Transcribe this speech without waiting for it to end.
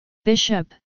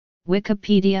Bishop,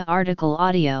 Wikipedia article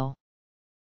audio.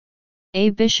 A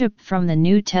bishop from the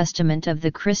New Testament of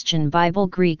the Christian Bible,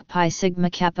 Greek pi sigma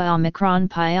kappa omicron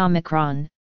pi omicron,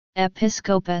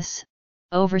 episkopos,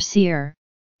 overseer,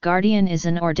 guardian is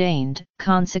an ordained,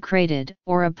 consecrated,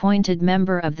 or appointed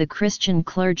member of the Christian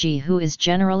clergy who is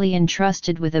generally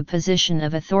entrusted with a position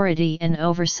of authority and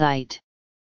oversight.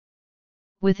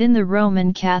 Within the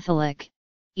Roman Catholic,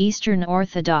 Eastern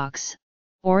Orthodox,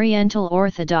 Oriental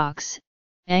Orthodox,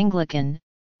 Anglican,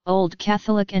 Old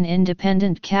Catholic and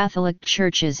Independent Catholic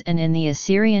churches and in the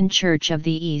Assyrian Church of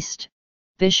the East,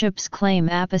 bishops claim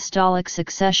apostolic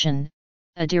succession,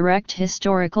 a direct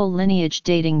historical lineage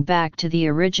dating back to the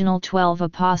original 12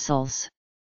 apostles.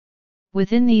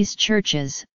 Within these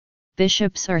churches,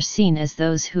 bishops are seen as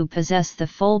those who possess the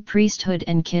full priesthood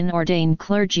and can ordain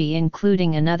clergy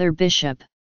including another bishop.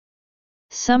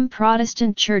 Some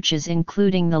Protestant churches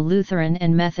including the Lutheran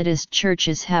and Methodist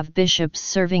churches have bishops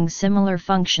serving similar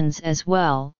functions as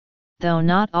well, though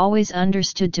not always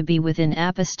understood to be within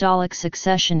apostolic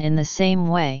succession in the same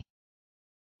way.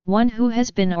 One who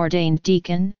has been ordained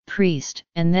deacon, priest,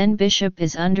 and then bishop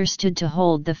is understood to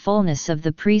hold the fullness of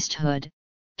the priesthood,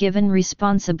 given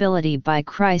responsibility by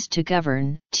Christ to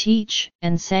govern, teach,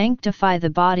 and sanctify the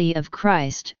body of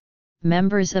Christ,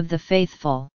 members of the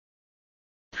faithful.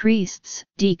 Priests,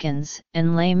 deacons,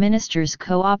 and lay ministers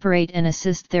cooperate and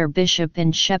assist their bishop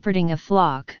in shepherding a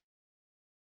flock.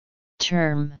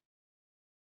 Term.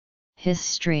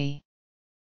 History.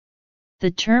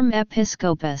 The term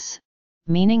episkopos,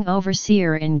 meaning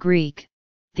overseer in Greek,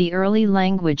 the early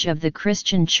language of the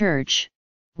Christian Church,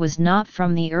 was not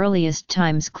from the earliest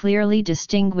times clearly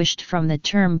distinguished from the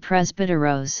term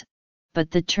presbyteros,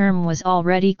 but the term was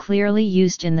already clearly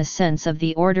used in the sense of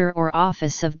the order or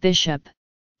office of bishop,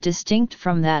 distinct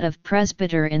from that of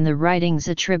presbyter in the writings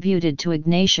attributed to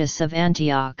Ignatius of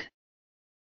Antioch.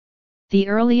 The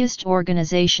earliest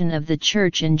organization of the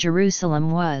Church in Jerusalem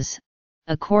was,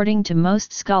 according to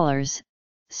most scholars,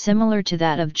 similar to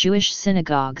that of Jewish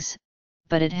synagogues,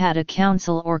 but it had a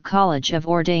council or college of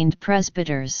ordained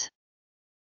presbyters.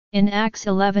 In Acts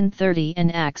 11:30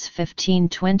 and Acts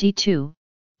 15:22,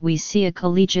 we see a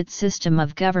collegiate system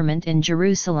of government in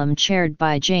Jerusalem chaired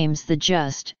by James the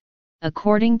Just,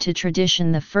 according to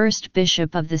tradition the first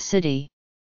bishop of the city.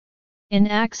 In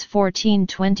Acts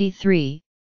 14:23,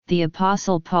 the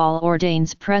Apostle Paul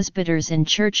ordains presbyters in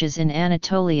churches in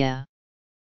Anatolia.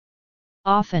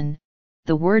 Often,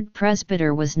 the word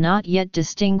presbyter was not yet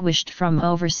distinguished from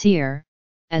overseer,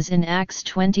 as in Acts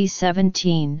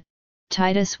 20:17,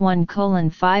 Titus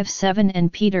 1:5-7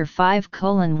 and Peter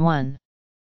 5:1.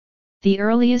 The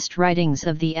earliest writings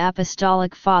of the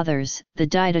Apostolic Fathers, the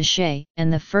Didache,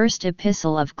 and the first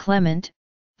epistle of Clement,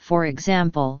 for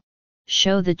example,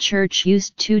 show the Church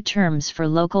used two terms for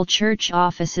local church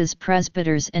offices: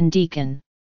 presbyters and deacon.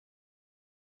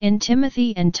 In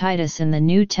Timothy and Titus in the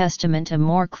New Testament a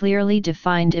more clearly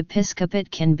defined episcopate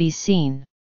can be seen.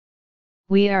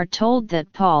 We are told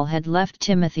that Paul had left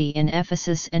Timothy in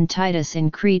Ephesus and Titus in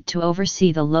Crete to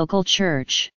oversee the local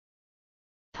church.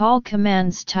 Paul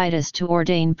commands Titus to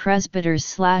ordain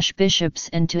presbyters/bishops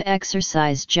and to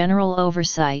exercise general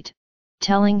oversight,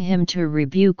 telling him to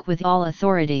rebuke with all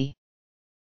authority.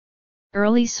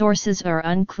 Early sources are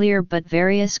unclear, but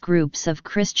various groups of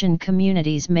Christian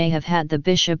communities may have had the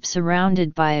bishop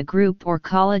surrounded by a group or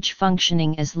college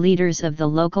functioning as leaders of the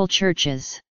local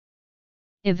churches.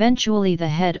 Eventually the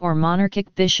head or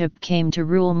monarchic bishop came to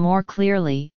rule more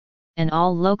clearly, and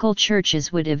all local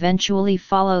churches would eventually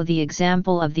follow the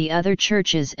example of the other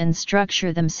churches and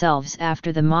structure themselves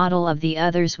after the model of the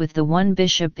others with the one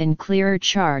bishop in clearer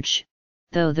charge,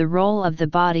 though the role of the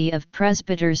body of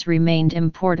presbyters remained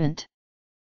important.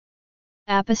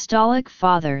 Apostolic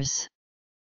Fathers.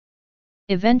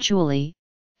 Eventually,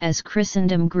 as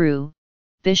Christendom grew,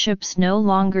 bishops no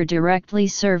longer directly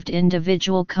served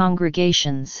individual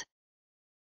congregations.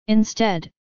 Instead,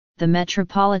 the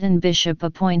metropolitan bishop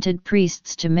appointed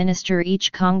priests to minister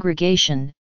each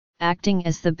congregation, acting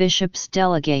as the bishop's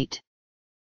delegate.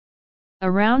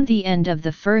 Around the end of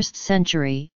the 1st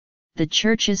century, the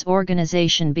Church's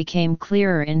organization became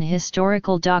clearer in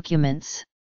historical documents.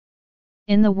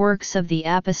 In the works of the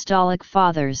Apostolic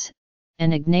Fathers,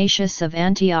 and Ignatius of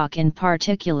Antioch in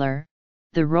particular,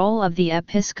 the role of the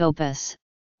episkopos,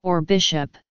 or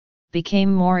bishop,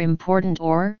 became more important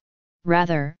or,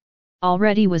 rather,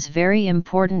 already was very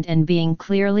important and being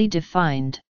clearly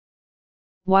defined.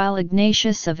 While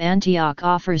Ignatius of Antioch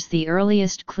offers the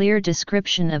earliest clear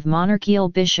description of monarchical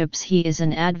bishops, he is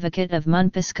an advocate of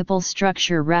monepiscopal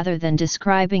structure rather than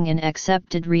describing an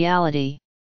accepted reality.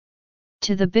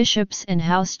 To the bishops and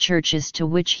house churches to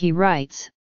which he writes,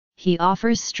 he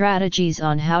offers strategies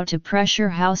on how to pressure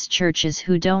house churches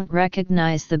who don't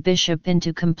recognize the bishop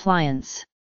into compliance.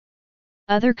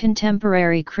 Other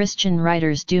contemporary Christian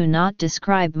writers do not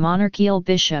describe monarchical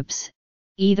bishops,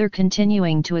 either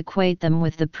continuing to equate them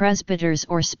with the presbyters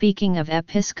or speaking of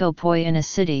episcopoi in a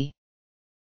city.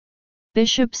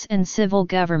 Bishops and civil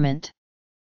government.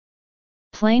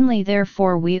 Plainly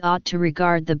therefore we ought to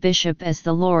regard the bishop as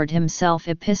the Lord himself.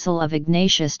 Epistle of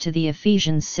Ignatius to the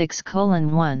Ephesians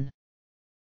 6:1.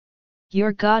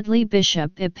 Your godly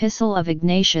bishop. Epistle of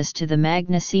Ignatius to the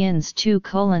Magnesians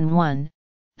 2:1,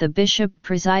 the bishop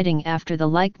presiding after the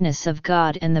likeness of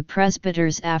God and the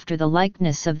presbyters after the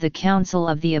likeness of the council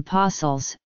of the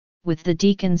apostles, with the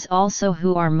deacons also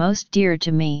who are most dear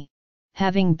to me,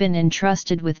 having been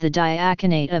entrusted with the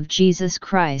diaconate of Jesus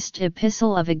Christ.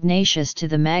 Epistle of Ignatius to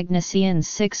the Magnesians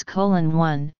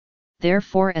 6:1,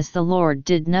 therefore as the Lord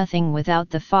did nothing without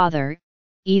the Father,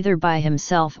 either by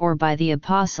himself or by the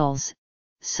apostles,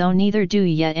 so neither do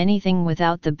yet anything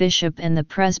without the bishop and the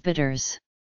presbyters.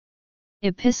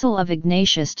 Epistle of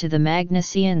Ignatius to the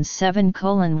Magnesians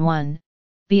 7:1,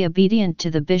 be obedient to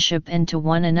the bishop and to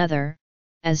one another,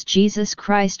 as Jesus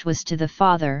Christ was to the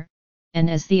Father, and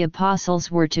as the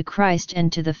apostles were to Christ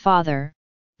and to the Father,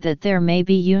 that there may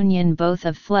be union both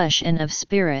of flesh and of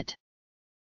spirit.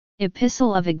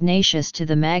 Epistle of Ignatius to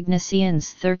the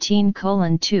Magnesians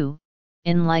 13:2,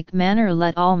 in like manner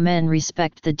let all men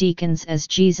respect the deacons as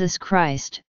Jesus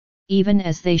Christ, even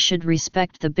as they should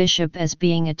respect the bishop as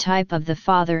being a type of the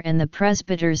Father and the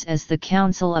presbyters as the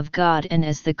council of God and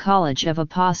as the college of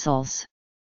apostles.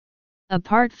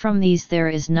 Apart from these there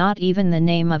is not even the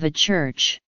name of a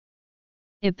church.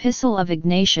 Epistle of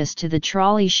Ignatius to the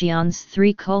Tralicians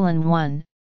 3:1,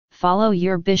 follow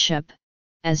your bishop,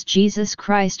 as Jesus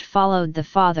Christ followed the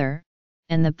Father,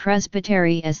 and the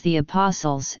presbytery as the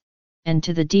apostles, and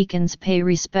to the deacons pay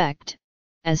respect,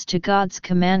 as to God's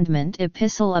commandment.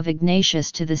 Epistle of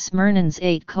Ignatius to the Smyrnans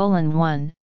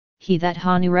 8:1, he that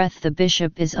honoureth the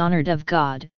bishop is honoured of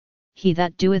God, he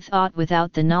that doeth aught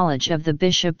without the knowledge of the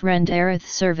bishop rendereth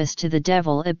service to the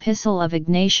devil. Epistle of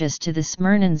Ignatius to the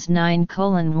Smyrnans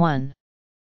 9:1.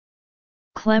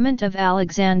 Clement of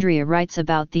Alexandria writes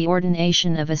about the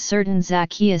ordination of a certain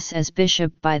Zacchaeus as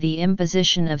bishop by the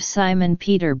imposition of Simon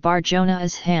Peter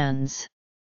Bar-Jonah's hands.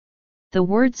 The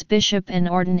words bishop and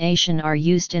ordination are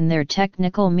used in their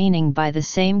technical meaning by the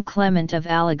same Clement of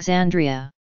Alexandria.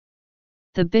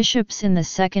 The bishops in the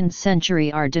 2nd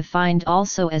century are defined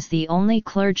also as the only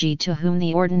clergy to whom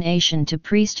the ordination to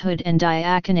priesthood and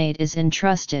diaconate is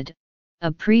entrusted. A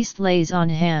priest lays on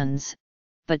hands,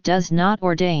 but does not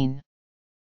ordain.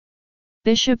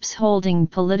 Bishops holding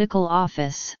political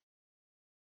office.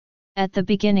 At the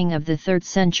beginning of the 3rd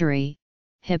century,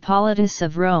 Hippolytus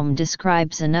of Rome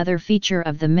describes another feature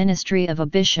of the ministry of a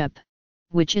bishop,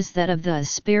 which is that of the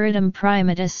spiritum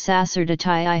primatus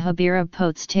sacerdotii habere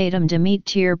potestatem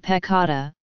dimitier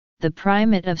peccata, the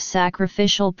primate of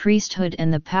sacrificial priesthood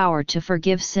and the power to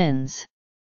forgive sins.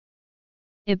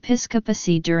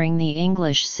 Episcopacy during the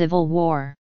English Civil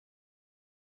War.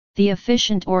 The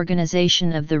efficient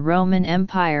organization of the Roman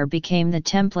Empire became the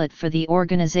template for the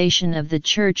organization of the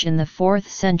Church in the 4th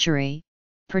century,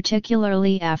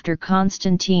 particularly after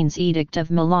Constantine's Edict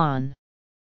of Milan.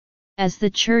 As the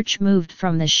Church moved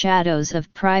from the shadows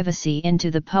of privacy into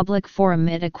the public forum,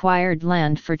 it acquired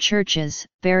land for churches,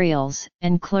 burials,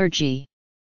 and clergy.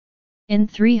 In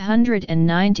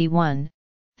 391,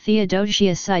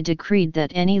 Theodosius I decreed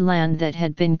that any land that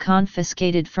had been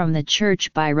confiscated from the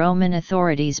Church by Roman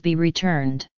authorities be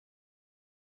returned.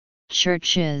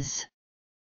 Churches.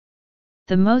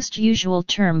 The most usual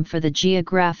term for the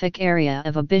geographic area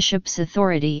of a bishop's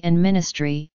authority and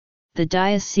ministry, the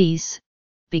diocese,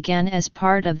 began as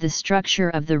part of the structure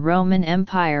of the Roman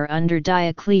Empire under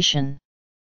Diocletian.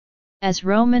 As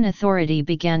Roman authority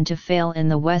began to fail in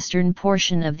the western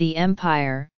portion of the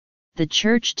empire, the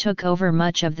Church took over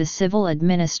much of the civil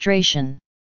administration.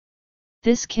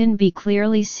 This can be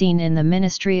clearly seen in the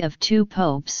ministry of two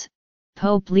popes,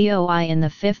 Pope Leo I in the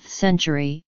 5th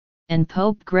century, and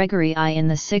Pope Gregory I in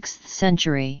the 6th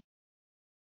century.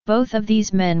 Both of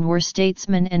these men were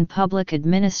statesmen and public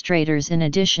administrators in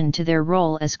addition to their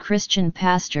role as Christian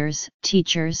pastors,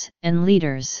 teachers, and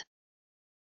leaders.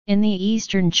 In the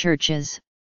Eastern churches,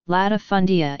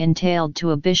 latifundia entailed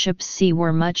to a bishop's see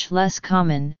were much less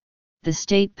common. The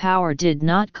state power did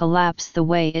not collapse the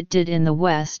way it did in the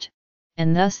West,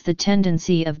 and thus the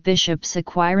tendency of bishops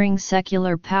acquiring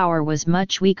secular power was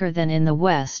much weaker than in the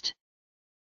West.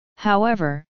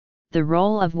 However, the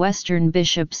role of Western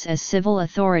bishops as civil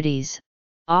authorities,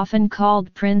 often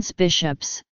called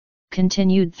prince-bishops,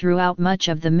 continued throughout much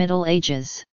of the Middle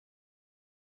Ages.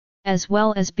 As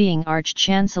well as being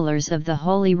arch-chancellors of the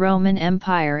Holy Roman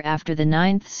Empire after the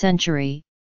 9th century,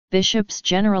 bishops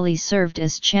generally served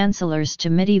as chancellors to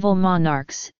medieval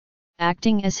monarchs,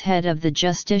 acting as head of the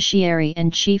justiciary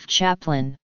and chief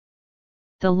chaplain.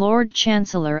 The Lord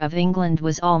Chancellor of England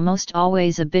was almost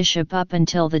always a bishop up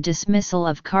until the dismissal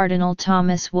of Cardinal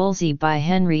Thomas Wolsey by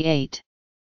Henry VIII.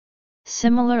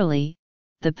 Similarly,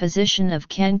 the position of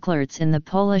Kanclerz in the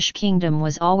Polish kingdom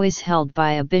was always held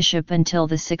by a bishop until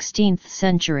the 16th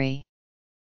century.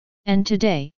 And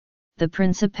today, the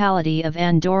Principality of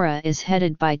Andorra is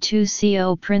headed by two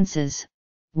co-princes,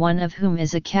 one of whom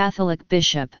is a Catholic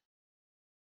bishop.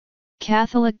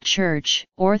 Catholic Church,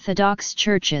 Orthodox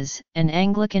churches, and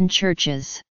Anglican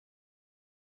churches.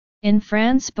 In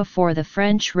France before the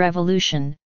French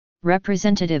Revolution,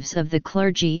 representatives of the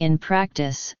clergy in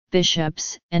practice,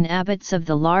 bishops and abbots of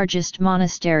the largest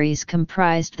monasteries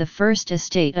comprised the first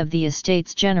estate of the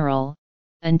Estates General,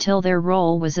 until their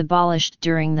role was abolished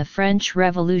during the French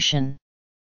Revolution.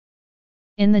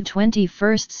 In the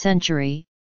 21st century,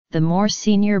 the more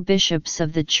senior bishops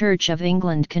of the Church of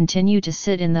England continue to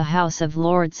sit in the House of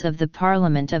Lords of the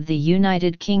Parliament of the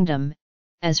United Kingdom,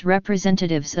 as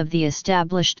representatives of the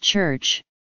established Church,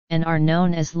 and are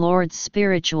known as Lords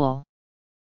Spiritual.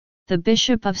 The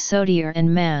Bishop of Sodor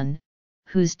and Man,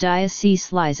 whose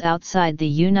diocese lies outside the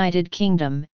United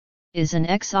Kingdom, is an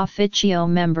ex officio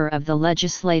member of the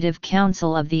Legislative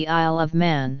Council of the Isle of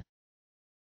Man.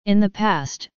 In the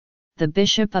past, the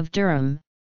Bishop of Durham,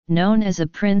 known as a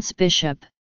prince-bishop,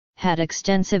 had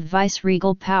extensive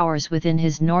viceregal powers within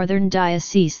his northern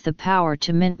diocese, the power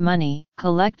to mint money,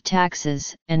 collect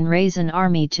taxes, and raise an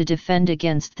army to defend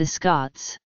against the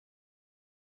Scots.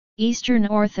 Eastern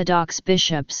Orthodox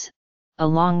bishops,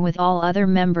 along with all other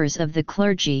members of the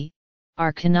clergy,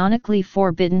 are canonically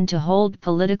forbidden to hold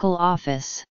political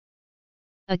office.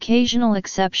 Occasional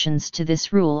exceptions to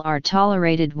this rule are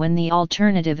tolerated when the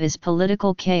alternative is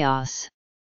political chaos.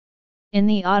 In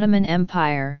the Ottoman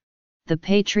Empire, the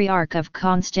Patriarch of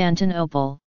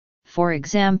Constantinople, for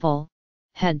example,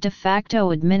 had de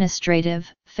facto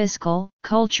administrative, fiscal,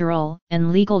 cultural,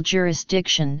 and legal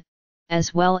jurisdiction,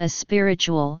 as well as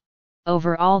spiritual,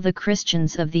 over all the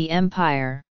Christians of the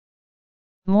empire.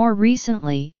 More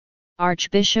recently,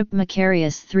 Archbishop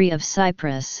Macarius III of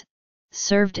Cyprus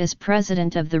served as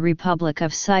President of the Republic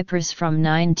of Cyprus from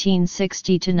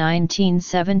 1960 to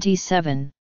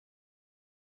 1977.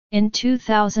 In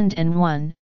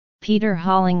 2001, Peter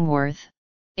Hollingworth,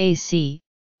 AC,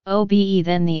 OBE,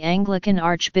 then the Anglican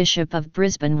Archbishop of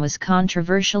Brisbane, was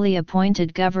controversially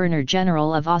appointed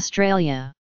Governor-General of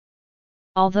Australia.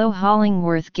 Although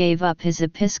Hollingworth gave up his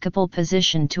episcopal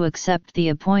position to accept the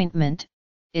appointment,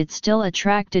 it still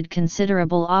attracted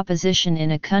considerable opposition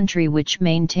in a country which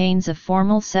maintains a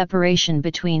formal separation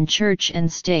between church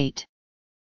and state.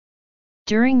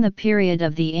 During the period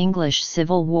of the English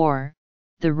Civil War,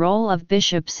 the role of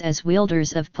bishops as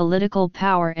wielders of political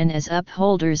power and as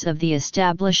upholders of the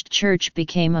established church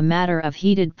became a matter of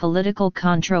heated political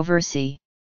controversy.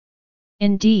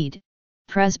 Indeed,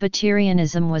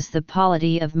 Presbyterianism was the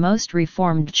polity of most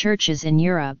Reformed churches in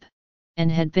Europe,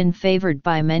 and had been favoured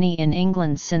by many in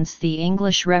England since the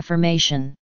English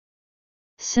Reformation.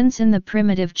 Since in the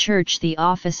primitive church the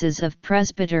offices of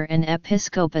presbyter and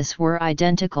episcopus were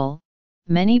identical,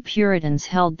 many Puritans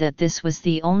held that this was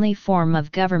the only form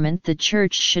of government the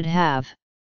Church should have.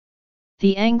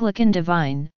 The Anglican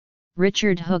divine,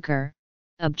 Richard Hooker,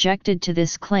 objected to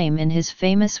this claim in his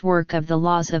famous work of the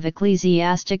Laws of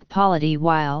Ecclesiastic Polity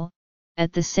while,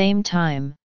 at the same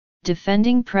time,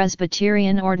 defending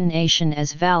Presbyterian ordination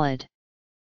as valid.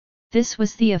 This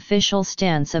was the official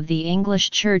stance of the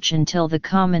English Church until the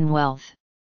Commonwealth,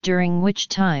 during which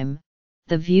time,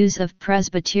 the views of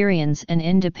Presbyterians and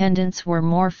Independents were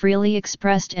more freely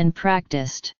expressed and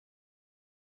practiced.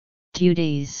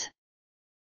 Duties.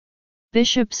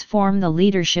 Bishops form the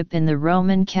leadership in the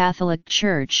Roman Catholic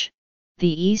Church,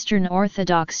 the Eastern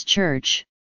Orthodox Church,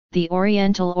 the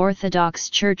Oriental Orthodox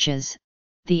Churches,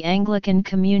 the Anglican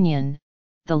Communion,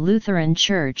 the Lutheran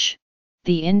Church,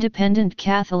 the Independent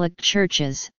Catholic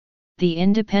Churches, the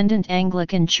Independent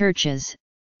Anglican Churches,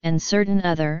 and certain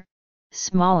other,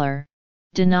 smaller,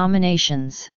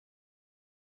 denominations.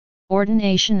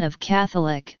 Ordination of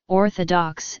Catholic,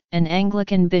 Orthodox, and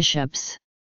Anglican bishops.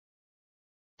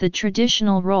 The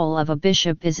traditional role of a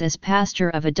bishop is as pastor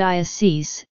of a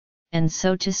diocese, and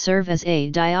so to serve as a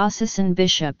diocesan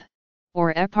bishop,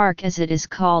 or eparch as it is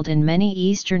called in many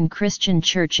Eastern Christian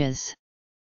churches.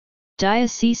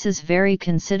 Dioceses vary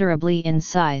considerably in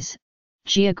size,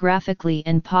 geographically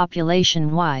and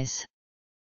population-wise.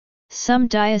 Some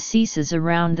dioceses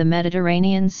around the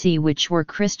Mediterranean Sea which were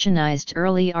Christianized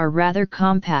early are rather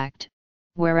compact,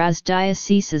 whereas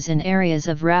dioceses in areas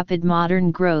of rapid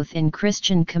modern growth in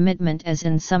Christian commitment as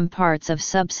in some parts of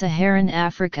sub-Saharan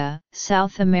Africa,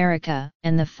 South America,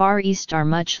 and the Far East are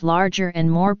much larger and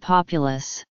more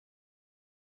populous.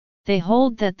 They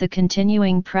hold that the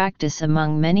continuing practice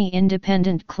among many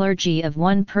independent clergy of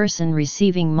one person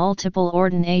receiving multiple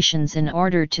ordinations in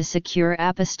order to secure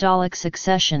apostolic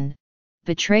succession,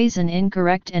 betrays an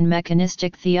incorrect and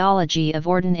mechanistic theology of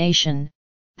ordination.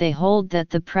 They hold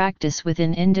that the practice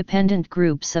within independent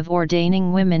groups of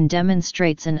ordaining women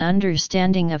demonstrates an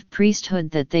understanding of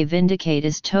priesthood that they vindicate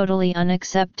is totally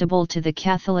unacceptable to the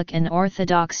Catholic and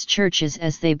Orthodox churches,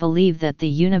 as they believe that the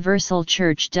universal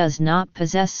church does not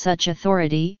possess such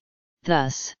authority.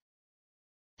 Thus,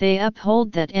 they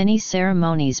uphold that any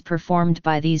ceremonies performed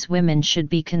by these women should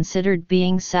be considered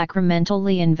being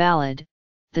sacramentally invalid.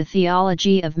 The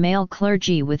theology of male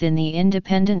clergy within the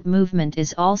independent movement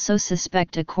is also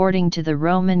suspect according to the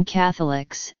Roman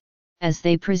Catholics, as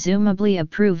they presumably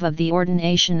approve of the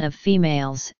ordination of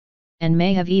females, and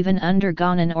may have even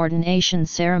undergone an ordination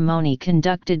ceremony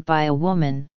conducted by a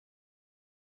woman.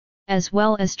 As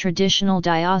well as traditional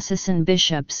diocesan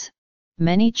bishops,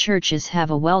 many churches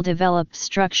have a well-developed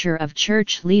structure of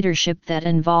church leadership that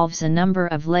involves a number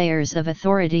of layers of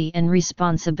authority and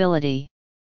responsibility.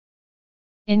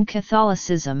 In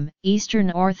Catholicism,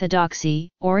 Eastern Orthodoxy,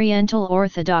 Oriental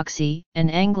Orthodoxy,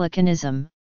 and Anglicanism,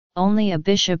 only a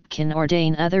bishop can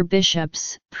ordain other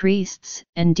bishops, priests,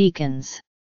 and deacons.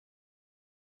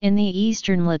 In the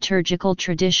Eastern liturgical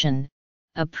tradition,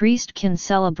 a priest can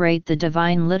celebrate the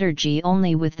divine liturgy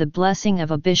only with the blessing of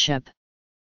a bishop.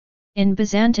 In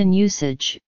Byzantine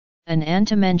usage, an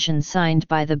antimension signed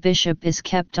by the bishop is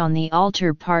kept on the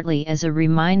altar partly as a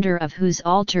reminder of whose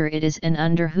altar it is and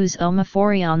under whose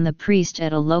omophorion the priest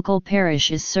at a local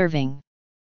parish is serving.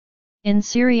 In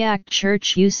Syriac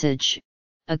church usage,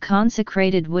 a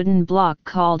consecrated wooden block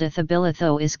called a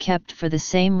thabilitho is kept for the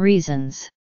same reasons.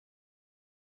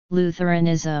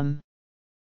 Lutheranism,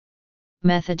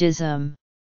 Methodism,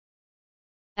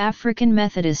 African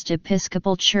Methodist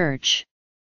Episcopal Church,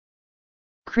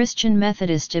 Christian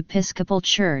Methodist Episcopal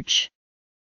Church.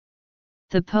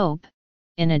 The Pope,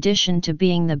 in addition to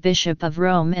being the Bishop of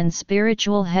Rome and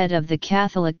spiritual head of the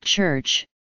Catholic Church,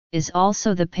 is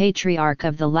also the Patriarch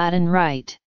of the Latin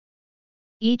Rite.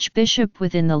 Each bishop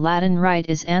within the Latin Rite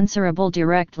is answerable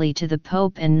directly to the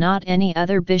Pope and not any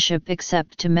other bishop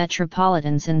except to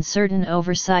metropolitans in certain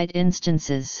oversight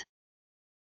instances.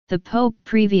 The Pope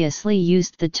previously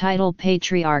used the title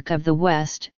Patriarch of the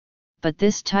West, but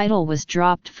this title was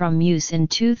dropped from use in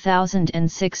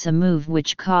 2006, a move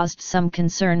which caused some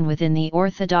concern within the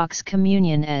Orthodox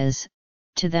communion as,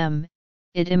 to them,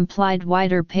 it implied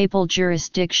wider papal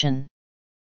jurisdiction.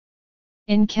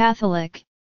 In Catholic,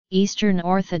 Eastern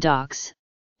Orthodox,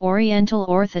 Oriental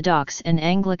Orthodox and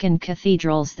Anglican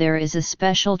cathedrals there is a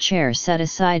special chair set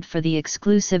aside for the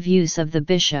exclusive use of the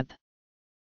bishop.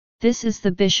 This is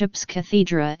the bishop's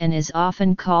cathedra and is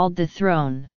often called the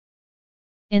throne.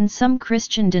 In some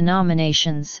Christian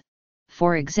denominations,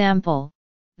 for example,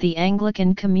 the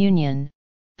Anglican Communion,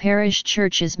 parish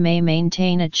churches may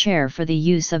maintain a chair for the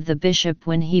use of the bishop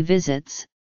when he visits.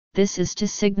 This is to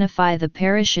signify the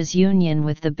parish's union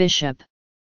with the bishop.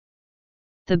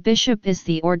 The bishop is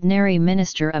the ordinary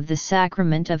minister of the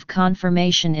sacrament of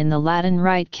confirmation in the Latin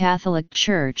Rite Catholic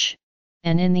Church,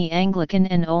 and in the Anglican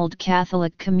and Old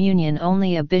Catholic Communion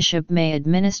only a bishop may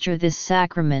administer this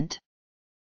sacrament.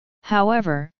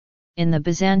 However, in the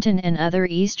Byzantine and other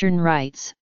Eastern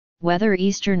rites, whether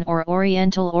Eastern or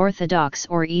Oriental Orthodox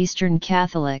or Eastern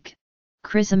Catholic,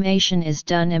 chrismation is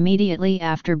done immediately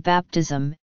after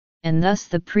baptism, and thus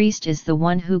the priest is the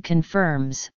one who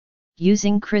confirms,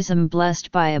 using chrism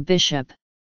blessed by a bishop.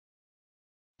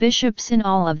 Bishops in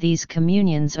all of these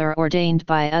communions are ordained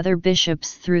by other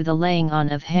bishops through the laying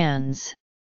on of hands.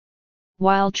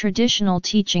 While traditional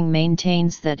teaching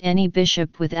maintains that any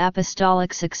bishop with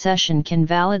apostolic succession can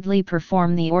validly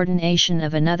perform the ordination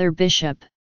of another bishop,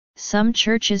 some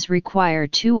churches require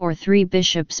 2 or 3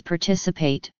 bishops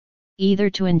participate,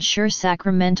 either to ensure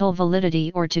sacramental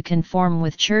validity or to conform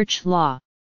with church law.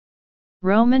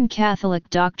 Roman Catholic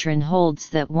doctrine holds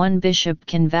that one bishop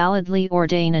can validly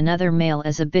ordain another male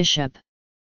as a bishop.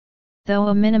 Though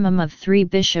a minimum of 3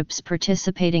 bishops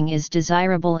participating is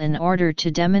desirable in order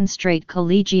to demonstrate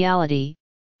collegiality,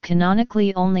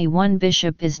 canonically only one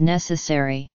bishop is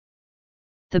necessary.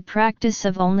 The practice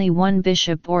of only one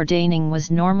bishop ordaining was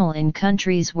normal in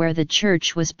countries where the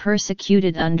Church was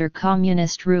persecuted under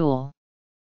communist rule.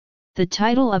 The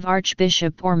title of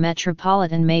Archbishop or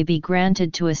Metropolitan may be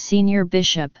granted to a senior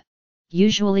bishop,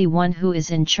 usually one who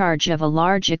is in charge of a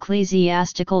large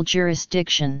ecclesiastical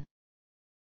jurisdiction.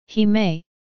 He may,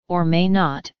 or may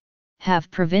not, have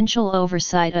provincial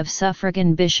oversight of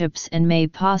suffragan bishops and may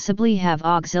possibly have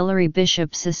auxiliary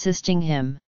bishops assisting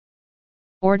him.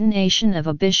 Ordination of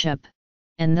a bishop,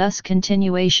 and thus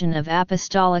continuation of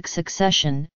apostolic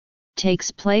succession,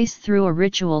 takes place through a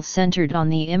ritual centered on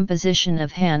the imposition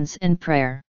of hands and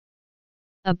prayer.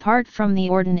 Apart from the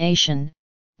ordination,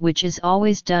 which is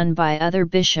always done by other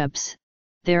bishops,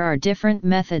 there are different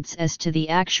methods as to the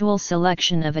actual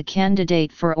selection of a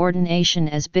candidate for ordination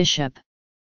as bishop.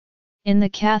 In the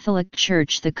Catholic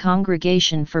Church, the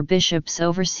Congregation for Bishops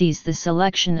oversees the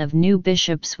selection of new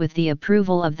bishops with the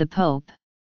approval of the Pope.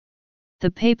 The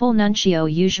papal nuncio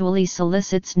usually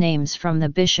solicits names from the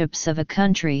bishops of a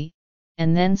country,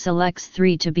 and then selects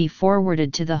 3 to be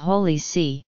forwarded to the Holy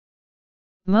See.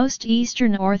 Most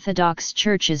Eastern Orthodox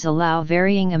churches allow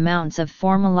varying amounts of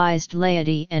formalized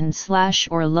laity and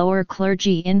or lower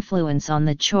clergy influence on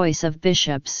the choice of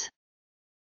bishops.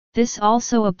 This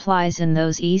also applies in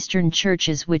those Eastern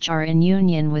churches which are in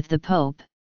union with the Pope,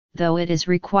 though it is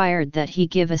required that he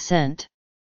give assent.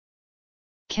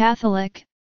 Catholic,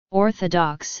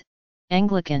 Orthodox,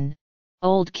 Anglican,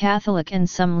 Old Catholic and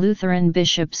some Lutheran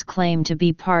bishops claim to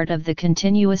be part of the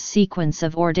continuous sequence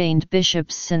of ordained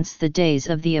bishops since the days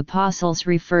of the Apostles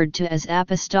referred to as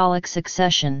apostolic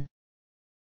succession.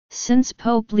 Since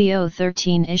Pope Leo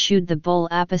XIII issued the bull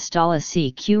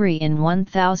Apostolicae Curiae in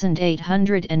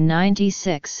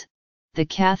 1896, the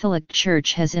Catholic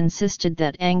Church has insisted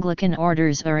that Anglican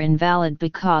orders are invalid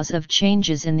because of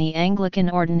changes in the Anglican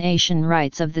ordination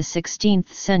rites of the 16th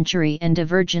century and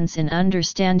divergence in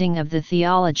understanding of the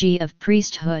theology of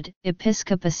priesthood,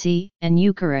 episcopacy, and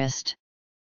Eucharist.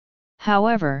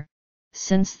 However,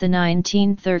 since the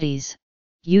 1930s,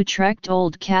 Utrecht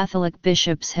Old Catholic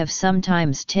bishops have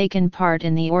sometimes taken part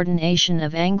in the ordination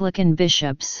of Anglican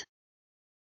bishops.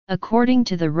 According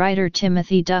to the writer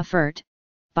Timothy Duffert,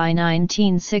 by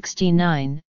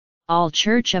 1969, all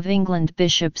Church of England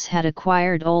bishops had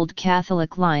acquired Old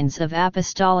Catholic lines of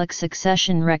apostolic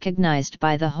succession recognized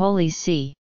by the Holy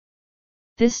See.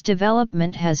 This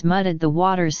development has muddied the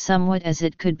waters somewhat, as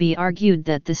it could be argued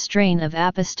that the strain of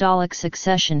apostolic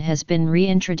succession has been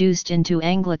reintroduced into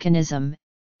Anglicanism,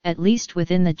 at least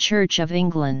within the Church of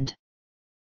England.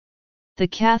 The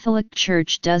Catholic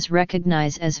Church does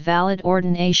recognize as valid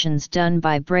ordinations done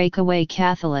by breakaway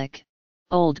Catholic,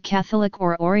 Old Catholic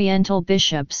or Oriental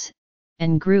bishops,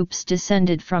 and groups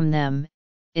descended from them.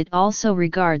 It also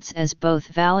regards as both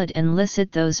valid and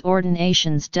licit those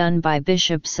ordinations done by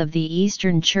bishops of the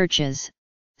Eastern churches,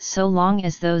 so long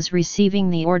as those receiving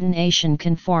the ordination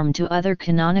conform to other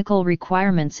canonical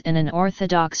requirements and an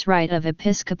orthodox rite of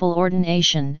episcopal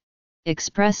ordination,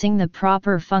 expressing the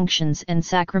proper functions and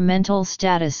sacramental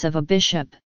status of a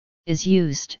bishop, is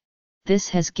used. This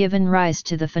has given rise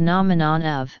to the phenomenon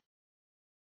of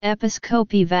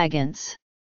episcopi vagans.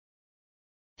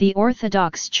 The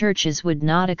Orthodox churches would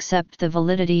not accept the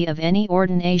validity of any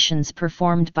ordinations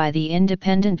performed by the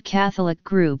independent Catholic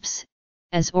groups,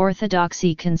 as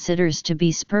Orthodoxy considers to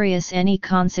be spurious any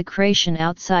consecration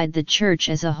outside the Church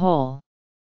as a whole.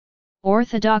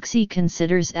 Orthodoxy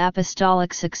considers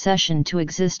apostolic succession to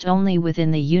exist only within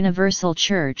the universal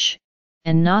Church,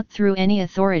 and not through any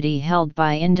authority held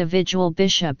by individual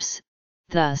bishops.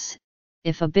 Thus,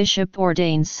 if a bishop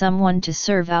ordains someone to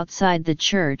serve outside the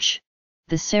Church,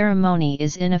 the ceremony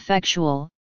is ineffectual,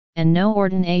 and no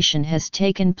ordination has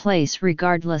taken place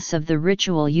regardless of the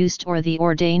ritual used or the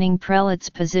ordaining prelate's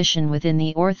position within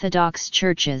the Orthodox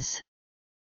churches.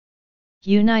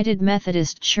 United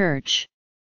Methodist Church.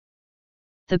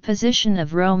 The position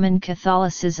of Roman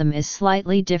Catholicism is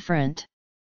slightly different.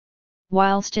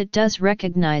 Whilst it does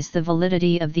recognize the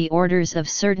validity of the orders of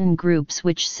certain groups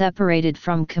which separated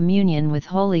from communion with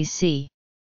Holy See,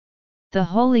 the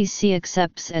Holy See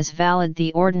accepts as valid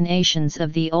the ordinations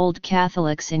of the Old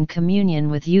Catholics in communion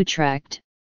with Utrecht,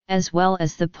 as well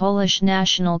as the Polish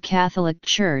National Catholic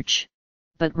Church,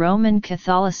 but Roman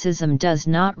Catholicism does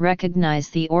not recognize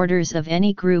the orders of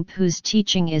any group whose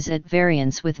teaching is at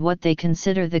variance with what they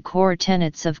consider the core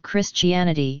tenets of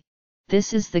Christianity.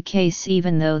 This is the case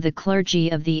even though the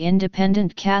clergy of the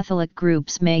independent Catholic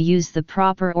groups may use the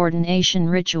proper ordination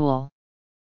ritual.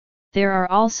 There are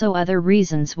also other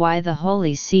reasons why the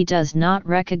Holy See does not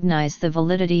recognize the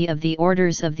validity of the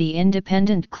orders of the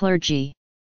independent clergy.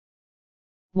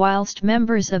 Whilst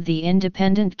members of the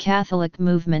independent Catholic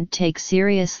movement take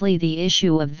seriously the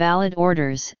issue of valid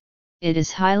orders, it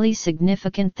is highly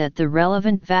significant that the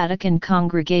relevant Vatican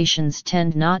congregations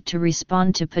tend not to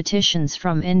respond to petitions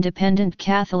from independent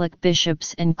Catholic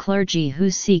bishops and clergy who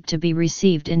seek to be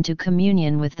received into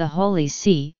communion with the Holy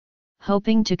See,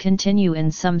 hoping to continue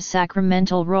in some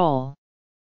sacramental role.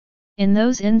 In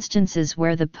those instances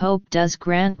where the Pope does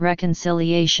grant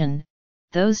reconciliation,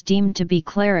 those deemed to be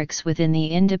clerics within the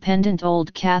independent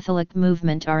Old Catholic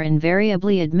movement are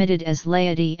invariably admitted as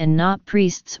laity and not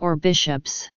priests or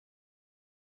bishops.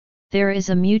 There is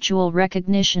a mutual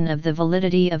recognition of the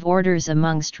validity of orders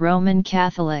amongst Roman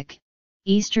Catholic,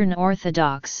 Eastern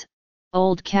Orthodox,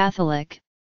 Old Catholic,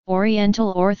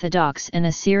 Oriental Orthodox and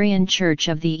Assyrian Church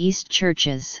of the East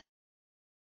churches.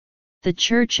 The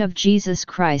Church of Jesus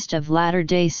Christ of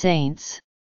Latter-day Saints.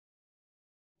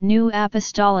 New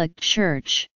Apostolic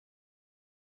Church.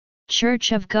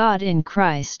 Church of God in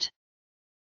Christ.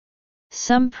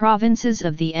 Some provinces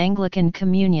of the Anglican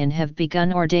Communion have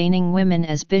begun ordaining women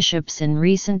as bishops in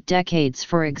recent decades,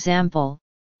 for example,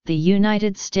 the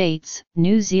United States,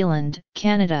 New Zealand,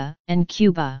 Canada, and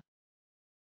Cuba.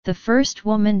 The first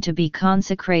woman to be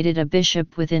consecrated a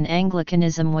bishop within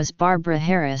Anglicanism was Barbara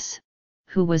Harris,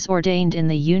 who was ordained in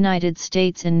the United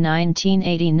States in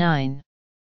 1989.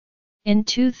 In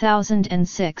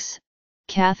 2006,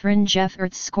 Catherine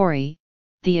Jefferts Scory,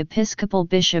 the Episcopal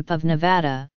Bishop of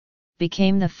Nevada,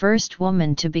 became the first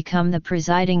woman to become the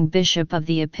presiding bishop of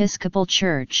the Episcopal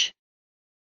Church.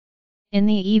 In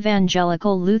the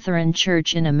Evangelical Lutheran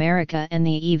Church in America and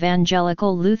the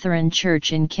Evangelical Lutheran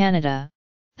Church in Canada,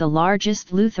 the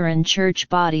largest Lutheran church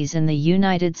bodies in the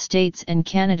United States and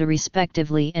Canada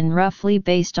respectively, and roughly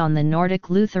based on the Nordic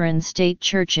Lutheran state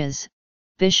churches,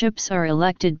 bishops are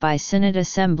elected by synod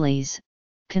assemblies,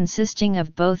 consisting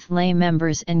of both lay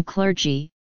members and clergy,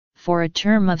 for a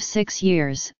term of 6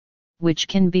 years, which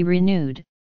can be renewed,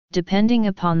 depending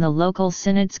upon the local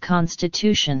synod's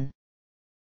constitution.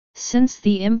 Since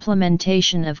the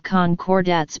implementation of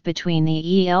concordats between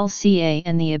the ELCA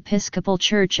and the Episcopal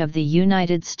Church of the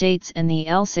United States and the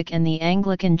ELSIC and the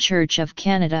Anglican Church of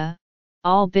Canada,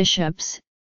 all bishops,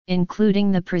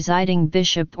 including the presiding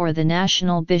bishop or the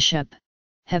national bishop,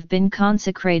 have been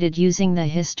consecrated using the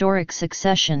historic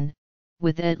succession,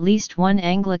 with at least one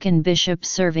Anglican bishop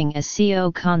serving as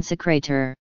CO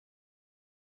consecrator.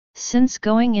 Since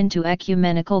going into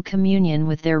ecumenical communion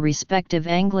with their respective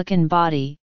Anglican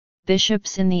body,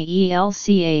 bishops in the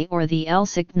ELCA or the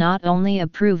ELSIC not only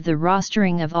approve the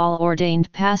rostering of all ordained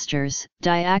pastors,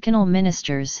 diaconal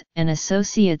ministers, and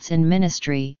associates in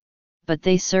ministry, but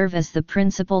they serve as the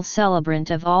principal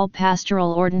celebrant of all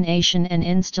pastoral ordination and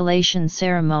installation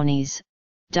ceremonies,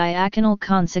 diaconal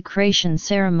consecration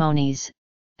ceremonies,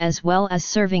 as well as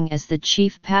serving as the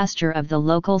chief pastor of the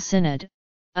local synod,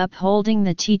 upholding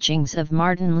the teachings of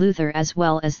Martin Luther as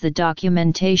well as the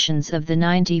documentations of the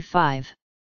 95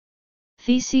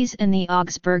 Theses and the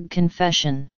Augsburg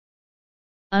Confession.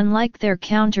 Unlike their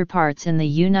counterparts in the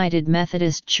United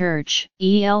Methodist Church,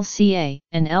 ELCA,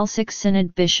 and ELSIC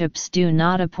synod, bishops do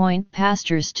not appoint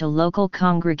pastors to local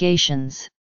congregations.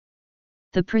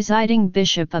 The presiding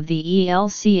bishop of the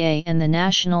ELCA and the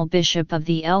national bishop of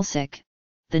the ELSIC,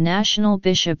 the national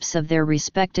bishops of their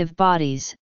respective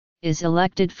bodies, is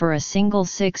elected for a single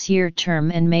 6-year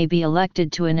term and may be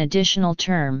elected to an additional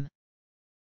term.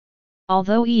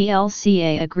 Although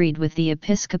ELCA agreed with the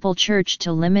Episcopal Church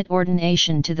to limit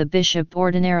ordination to the bishop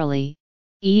ordinarily,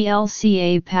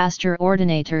 ELCA pastor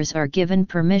ordinators are given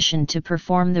permission to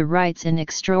perform the rites in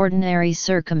extraordinary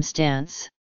circumstance.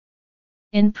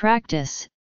 In practice,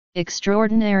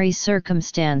 extraordinary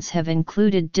circumstance have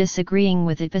included disagreeing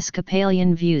with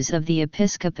Episcopalian views of the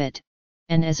episcopate,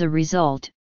 and as a result,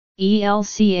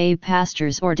 ELCA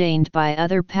pastors ordained by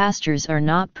other pastors are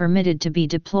not permitted to be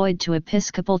deployed to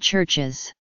Episcopal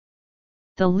churches.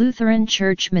 The Lutheran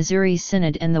Church Missouri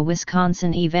Synod and the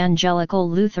Wisconsin Evangelical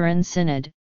Lutheran Synod,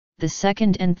 the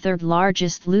second and third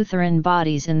largest Lutheran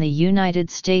bodies in the United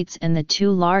States and the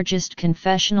two largest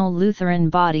confessional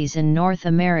Lutheran bodies in North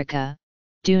America,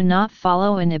 do not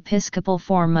follow an episcopal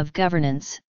form of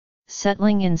governance,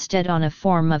 settling instead on a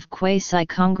form of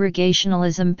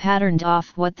quasi-congregationalism patterned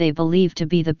off what they believe to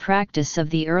be the practice of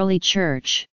the early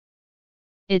Church.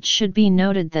 It should be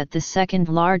noted that the second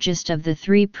largest of the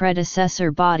three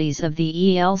predecessor bodies of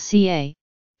the ELCA,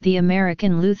 the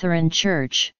American Lutheran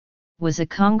Church, was a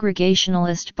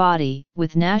Congregationalist body,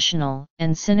 with national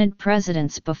and synod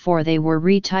presidents before they were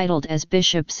retitled as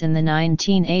bishops in the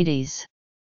 1980s.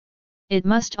 It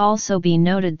must also be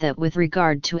noted that with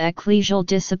regard to ecclesial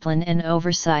discipline and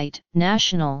oversight,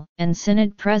 national and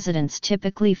synod presidents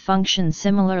typically function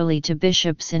similarly to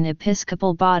bishops in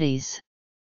episcopal bodies.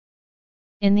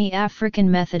 In the African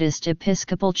Methodist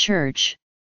Episcopal Church,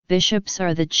 bishops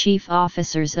are the chief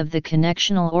officers of the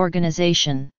connectional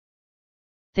organization.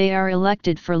 They are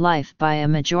elected for life by a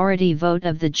majority vote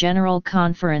of the General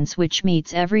Conference, which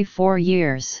meets every 4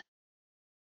 years.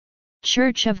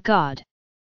 Church of God.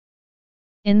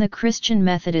 In the Christian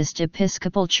Methodist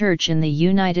Episcopal Church in the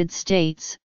United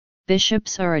States,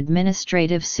 bishops are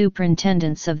administrative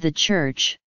superintendents of the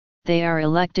church. They are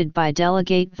elected by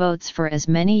delegate votes for as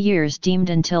many years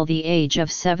deemed until the age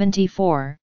of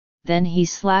 74, then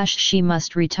he/she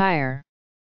must retire.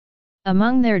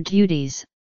 Among their duties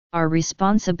are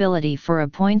responsibility for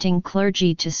appointing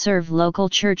clergy to serve local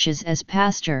churches as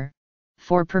pastor,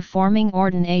 for performing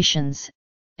ordinations,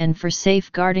 and for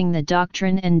safeguarding the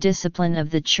doctrine and discipline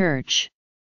of the church.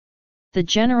 The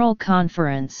General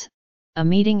Conference, a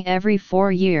meeting every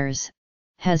 4 years,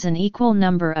 has an equal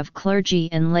number of clergy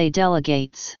and lay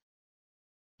delegates.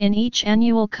 In each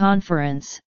annual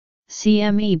conference,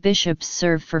 CME bishops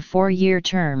serve for 4-year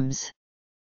terms.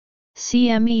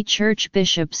 CME church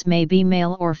bishops may be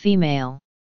male or female.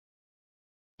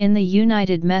 In the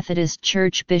United Methodist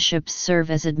Church, bishops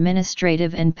serve as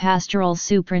administrative and pastoral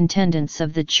superintendents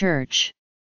of the church.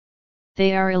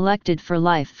 They are elected for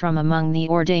life from among the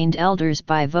ordained elders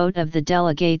by vote of the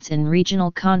delegates in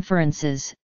regional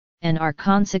conferences, and are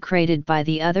consecrated by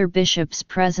the other bishops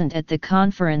present at the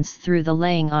conference through the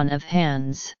laying on of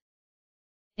hands.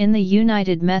 In the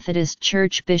United Methodist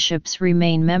Church, bishops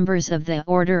remain members of the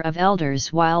Order of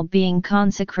Elders while being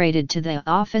consecrated to the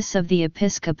office of the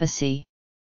episcopacy.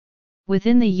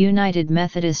 Within the United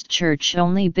Methodist Church,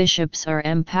 only bishops are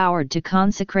empowered to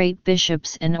consecrate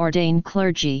bishops and ordain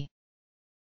clergy.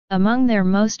 Among their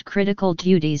most critical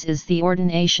duties is the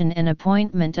ordination and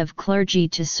appointment of clergy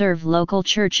to serve local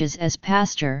churches as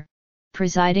pastor,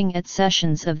 presiding at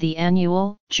sessions of the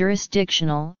annual,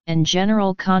 jurisdictional, and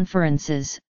general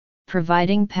conferences,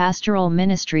 providing pastoral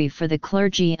ministry for the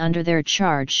clergy under their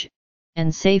charge,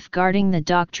 and safeguarding the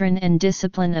doctrine and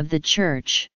discipline of the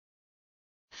church.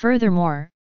 Furthermore,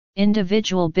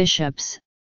 individual bishops,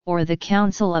 or the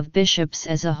Council of Bishops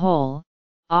as a whole,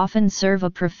 often serve a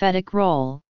prophetic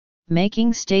role,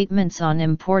 making statements on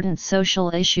important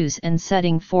social issues and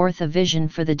setting forth a vision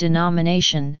for the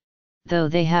denomination, though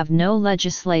they have no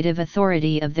legislative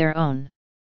authority of their own.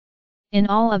 In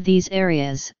all of these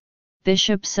areas,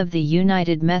 bishops of the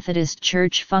United Methodist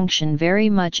Church function very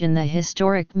much in the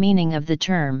historic meaning of the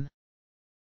term.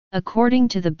 According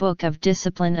to the Book of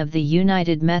Discipline of the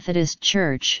United Methodist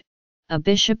Church, a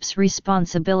bishop's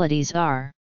responsibilities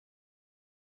are: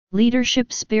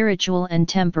 leadership, spiritual and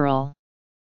temporal.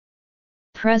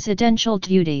 Presidential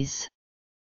duties.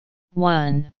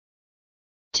 1.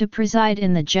 To preside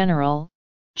in the general,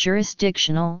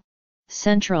 jurisdictional,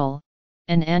 central,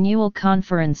 and annual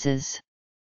conferences.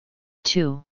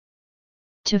 2.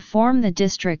 To form the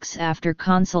districts after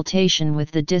consultation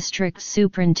with the district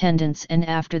superintendents and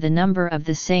after the number of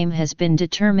the same has been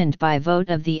determined by vote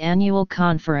of the annual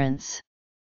conference.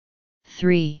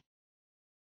 3.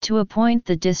 To appoint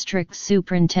the district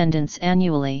superintendents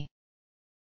annually.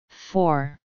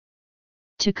 4.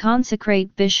 To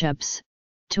consecrate bishops,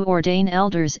 to ordain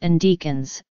elders and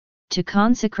deacons, to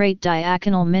consecrate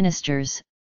diaconal ministers,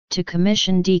 to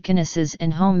commission deaconesses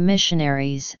and home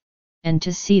missionaries, and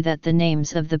to see that the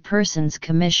names of the persons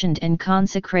commissioned and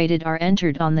consecrated are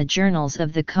entered on the journals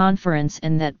of the conference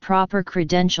and that proper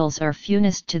credentials are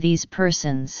furnished to these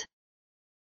persons.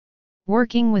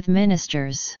 Working with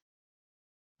ministers.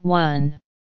 1.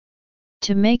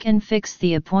 To make and fix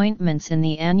the appointments in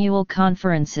the annual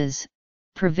conferences,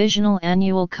 provisional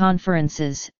annual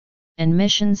conferences, and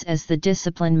missions as the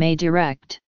discipline may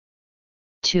direct.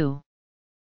 2.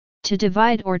 To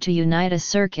divide or to unite a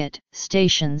circuit,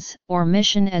 stations, or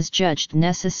mission as judged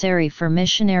necessary for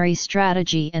missionary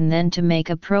strategy and then to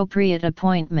make appropriate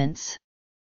appointments.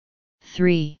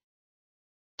 3.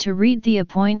 To read the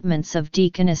appointments of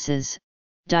deaconesses,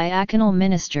 diaconal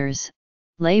ministers,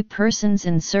 lay persons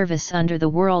in service under the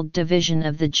World Division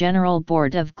of the General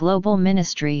Board of Global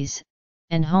Ministries,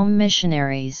 and home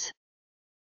missionaries.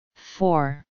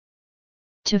 4.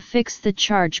 To fix the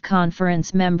charge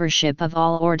conference membership of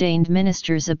all ordained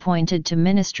ministers appointed to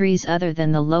ministries other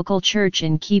than the local church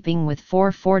in keeping with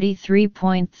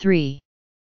 443.3.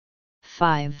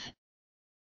 5.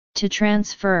 To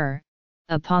transfer,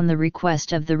 upon the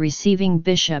request of the receiving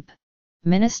bishop,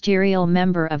 ministerial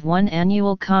member of one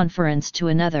annual conference to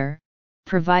another,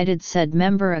 provided said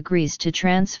member agrees to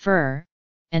transfer,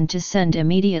 and to send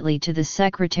immediately to the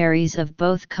secretaries of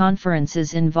both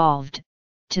conferences involved,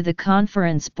 to the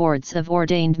conference boards of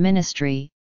ordained ministry,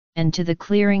 and to the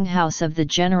clearinghouse of the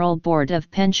General Board of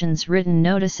Pensions written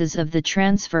notices of the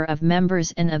transfer of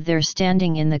members and of their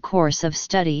standing in the course of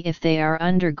study if they are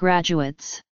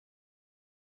undergraduates.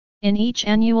 In each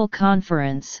annual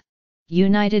conference,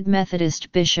 United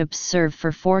Methodist bishops serve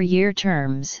for 4-year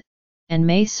terms, and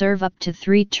may serve up to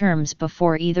 3 terms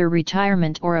before either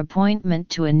retirement or appointment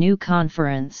to a new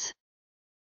conference.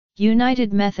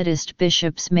 United Methodist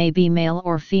bishops may be male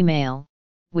or female,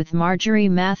 with Marjorie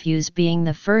Matthews being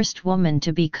the first woman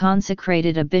to be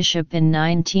consecrated a bishop in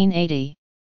 1980.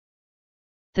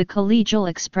 The collegial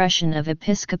expression of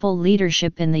episcopal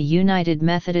leadership in the United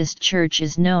Methodist Church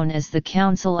is known as the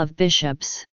Council of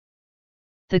Bishops.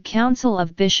 The Council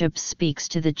of Bishops speaks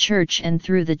to the Church and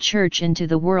through the Church into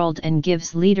the world and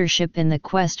gives leadership in the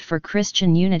quest for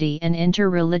Christian unity and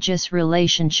interreligious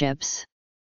relationships.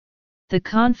 The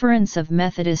Conference of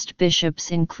Methodist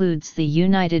Bishops includes the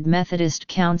United Methodist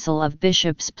Council of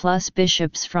Bishops plus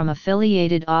bishops from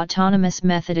affiliated autonomous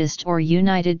Methodist or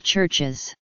United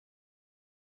Churches.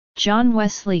 John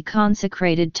Wesley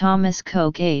consecrated Thomas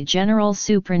Coke a general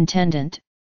superintendent,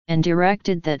 and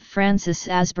directed that Francis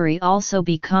Asbury also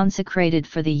be consecrated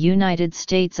for the United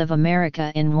States of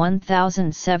America in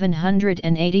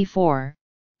 1784,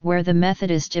 where the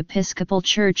Methodist Episcopal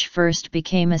Church first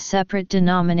became a separate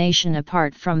denomination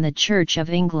apart from the Church of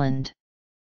England.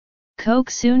 Coke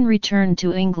soon returned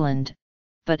to England,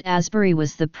 but Asbury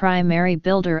was the primary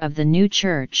builder of the new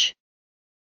church.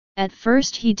 At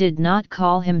first he did not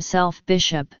call himself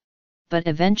bishop, but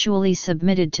eventually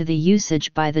submitted to the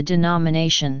usage by the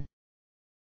denomination.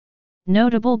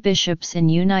 Notable bishops in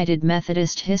United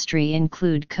Methodist history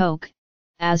include Coke,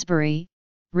 Asbury,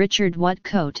 Richard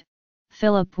Whatcoat,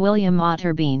 Philip William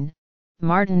Otterbein,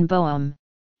 Martin Boehm,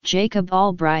 Jacob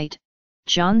Albright,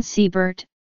 John Siebert,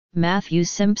 Matthew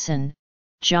Simpson,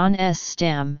 John S.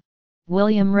 Stam,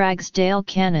 William Ragsdale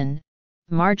Cannon,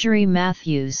 Marjorie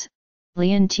Matthews,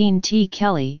 Leontine T.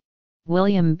 Kelly,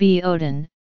 William B. Oden,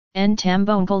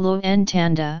 Ntambongolo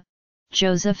Ntanda,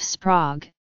 Joseph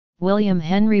Sprague, William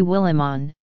Henry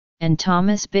Willimon, and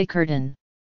Thomas Bickerton.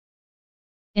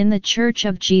 In the Church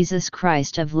of Jesus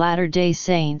Christ of Latter-day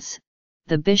Saints,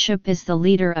 the bishop is the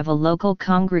leader of a local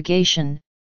congregation,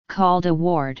 called a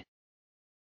ward.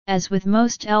 As with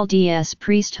most LDS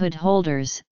priesthood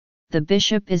holders, the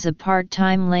bishop is a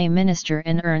part-time lay minister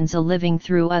and earns a living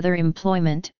through other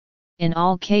employment. In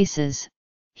all cases,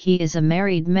 he is a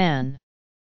married man.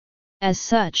 As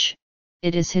such,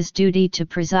 it is his duty to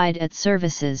preside at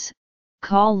services,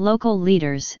 call local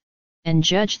leaders, and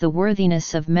judge the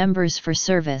worthiness of members for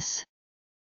service.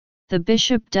 The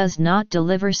bishop does not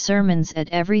deliver sermons at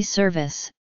every service,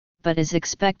 but is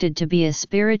expected to be a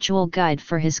spiritual guide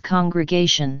for his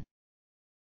congregation.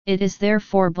 It is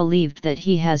therefore believed that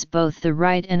he has both the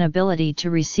right and ability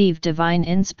to receive divine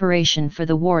inspiration for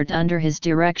the ward under his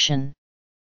direction.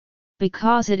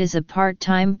 Because it is a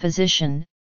part-time position,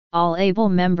 all able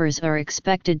members are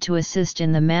expected to assist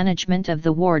in the management of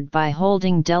the ward by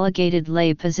holding delegated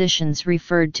lay positions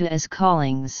referred to as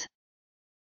callings.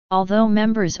 Although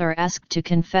members are asked to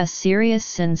confess serious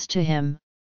sins to him,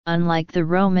 unlike the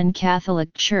Roman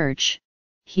Catholic Church,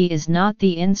 he is not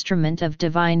the instrument of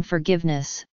divine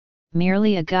forgiveness,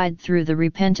 merely a guide through the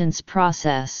repentance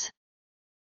process.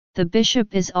 The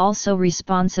bishop is also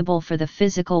responsible for the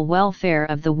physical welfare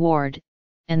of the ward,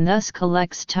 and thus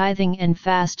collects tithing and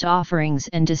fast offerings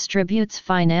and distributes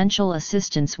financial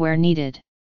assistance where needed.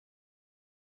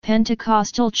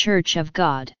 Pentecostal Church of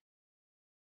God.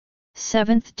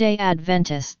 Seventh-day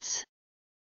Adventists.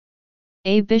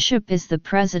 A bishop is the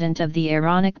president of the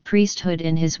Aaronic priesthood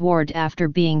in his ward after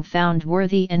being found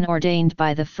worthy and ordained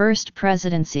by the first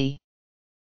presidency.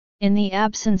 In the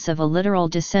absence of a literal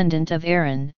descendant of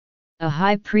Aaron, a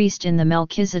high priest in the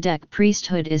Melchizedek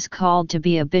priesthood is called to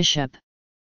be a bishop.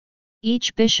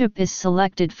 Each bishop is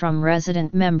selected from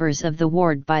resident members of the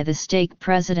ward by the stake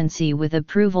presidency with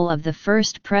approval of the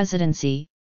first presidency,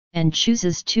 and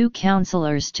chooses 2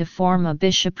 counselors to form a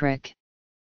bishopric.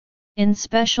 In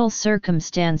special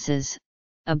circumstances,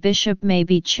 a bishop may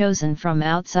be chosen from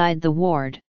outside the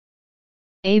ward.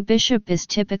 A bishop is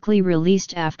typically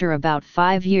released after about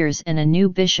 5 years and a new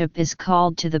bishop is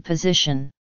called to the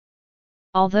position.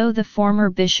 Although the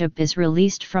former bishop is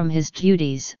released from his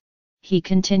duties, he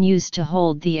continues to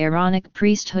hold the Aaronic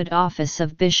priesthood office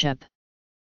of bishop.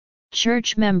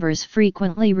 Church members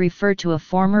frequently refer to a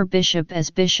former bishop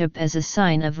as a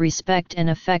sign of respect and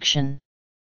affection.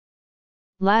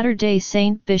 Latter-day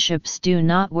Saint bishops do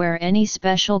not wear any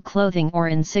special clothing or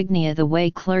insignia the way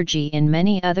clergy in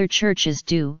many other churches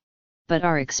do, but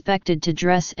are expected to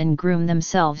dress and groom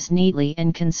themselves neatly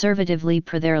and conservatively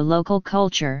per their local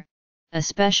culture,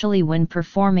 especially when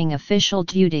performing official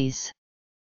duties.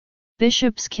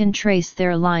 Bishops can trace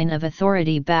their line of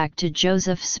authority back to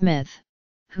Joseph Smith,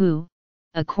 who,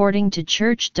 according to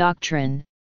church doctrine,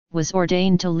 was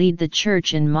ordained to lead the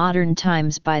church in modern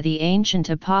times by the ancient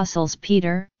apostles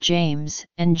Peter, James,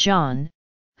 and John,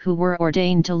 who were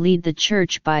ordained to lead the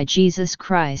church by Jesus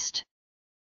Christ.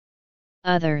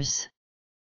 Others.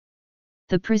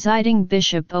 The presiding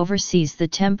bishop oversees the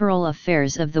temporal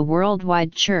affairs of the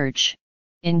worldwide church,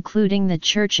 including the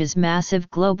church's massive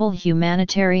global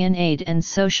humanitarian aid and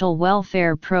social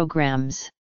welfare programs.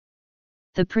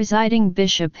 The presiding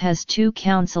bishop has 2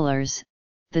 counselors.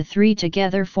 The 3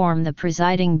 together form the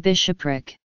presiding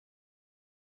bishopric.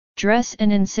 Dress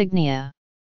and insignia.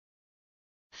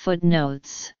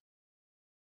 Footnotes.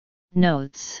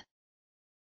 Notes.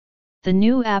 The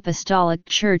New Apostolic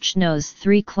Church knows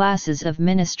 3 classes of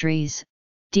ministries: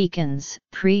 deacons,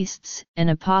 priests,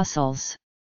 and apostles.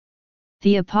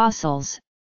 The apostles,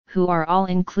 who are all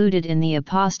included in the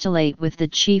apostolate with the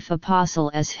chief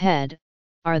apostle as head,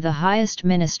 are the highest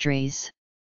ministries.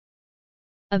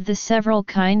 Of the several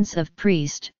kinds of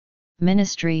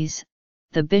ministries,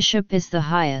 the bishop is the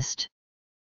highest.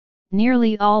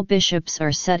 Nearly all bishops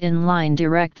are set in line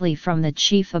directly from the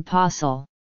chief apostle.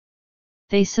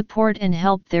 They support and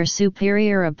help their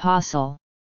superior apostle.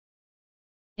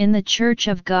 In the Church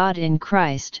of God in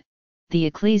Christ, the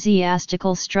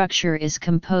ecclesiastical structure is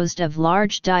composed of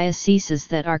large dioceses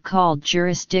that are called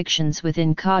jurisdictions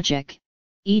within COGIC,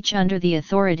 each under the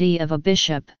authority of a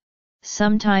bishop,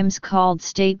 sometimes called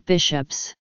state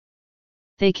bishops.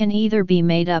 They can either be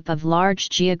made up of large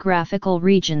geographical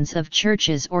regions of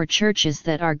churches or churches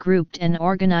that are grouped and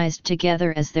organized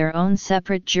together as their own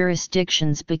separate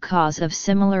jurisdictions because of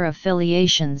similar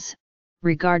affiliations,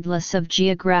 regardless of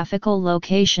geographical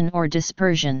location or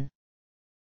dispersion.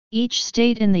 Each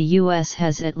state in the U.S.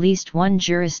 has at least one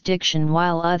jurisdiction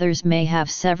while others may have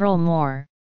several more,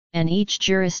 and each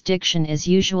jurisdiction is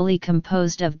usually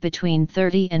composed of between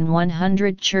 30 and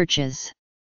 100 churches.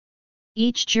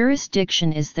 Each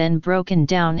jurisdiction is then broken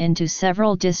down into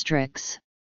several districts,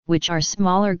 which are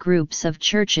smaller groups of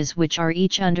churches which are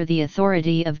each under the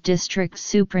authority of district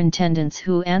superintendents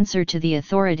who answer to the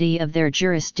authority of their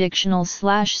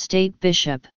jurisdictional/state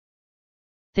bishop.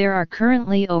 There are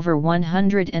currently over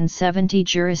 170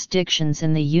 jurisdictions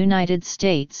in the United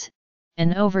States,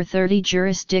 and over 30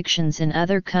 jurisdictions in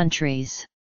other countries.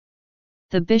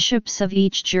 The bishops of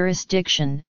each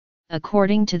jurisdiction,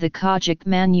 according to the COGIC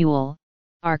Manual,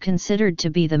 are considered to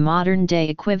be the modern-day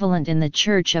equivalent in the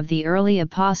Church of the early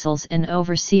apostles and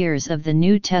overseers of the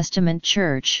New Testament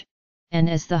Church, and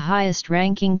as the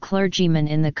highest-ranking clergymen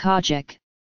in the COGIC,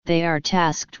 they are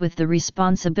tasked with the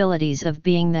responsibilities of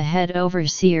being the head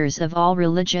overseers of all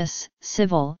religious,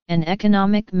 civil, and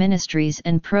economic ministries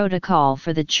and protocol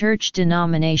for the church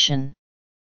denomination.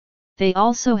 They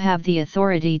also have the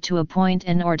authority to appoint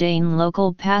and ordain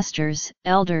local pastors,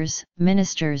 elders,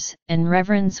 ministers, and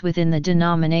reverends within the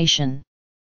denomination.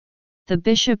 The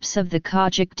bishops of the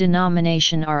COGIC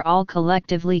denomination are all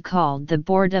collectively called the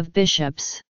Board of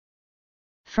Bishops.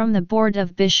 From the Board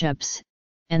of Bishops,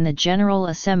 and the General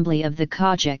Assembly of the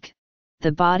COGIC,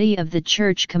 the body of the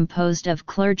Church composed of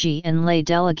clergy and lay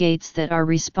delegates that are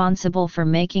responsible for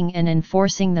making and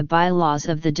enforcing the bylaws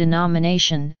of the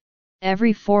denomination.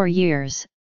 Every 4 years,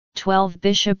 12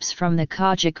 bishops from the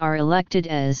COGIC are elected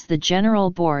as the General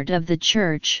Board of the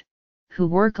Church, who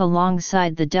work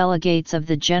alongside the delegates of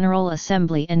the General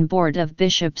Assembly and Board of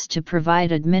Bishops to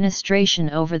provide administration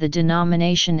over the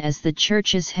denomination as the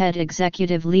Church's head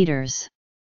executive leaders.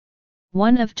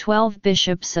 One of 12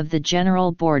 bishops of the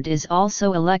General Board is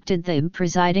also elected the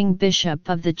presiding bishop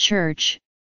of the Church,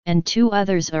 and 2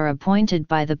 others are appointed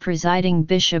by the presiding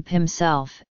bishop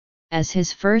himself, as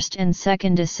his first and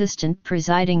second assistant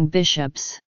presiding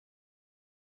bishops.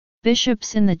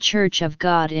 Bishops in the Church of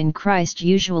God in Christ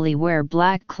usually wear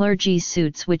black clergy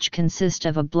suits which consist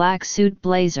of a black suit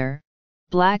blazer,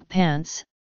 black pants,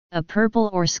 a purple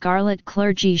or scarlet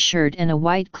clergy shirt and a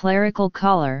white clerical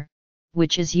collar,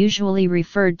 which is usually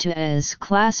referred to as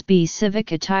Class B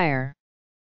civic attire.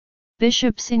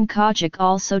 Bishops in COGIC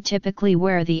also typically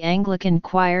wear the Anglican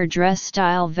choir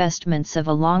dress-style vestments of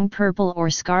a long purple or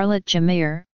scarlet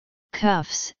chlamyr,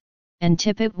 cuffs, and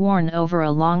tippet worn over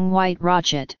a long white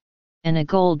rochet, and a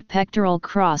gold pectoral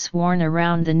cross worn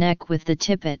around the neck with the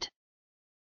tippet.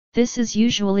 This is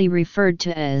usually referred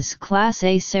to as Class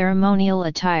A ceremonial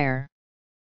attire.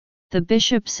 The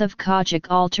bishops of COGIC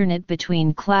alternate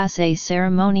between Class A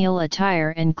ceremonial attire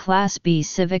and Class B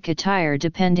civic attire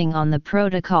depending on the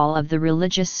protocol of the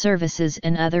religious services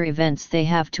and other events they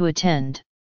have to attend.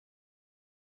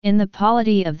 In the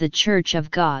polity of the Church of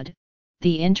God,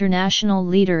 the international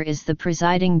leader is the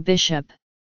presiding bishop,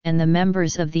 and the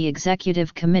members of the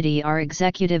executive committee are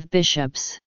executive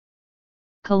bishops.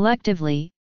 Collectively,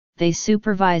 they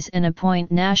supervise and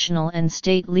appoint national and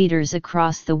state leaders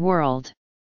across the world.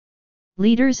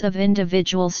 Leaders of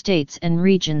individual states and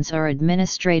regions are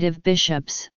administrative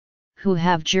bishops, who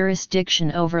have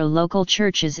jurisdiction over local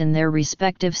churches in their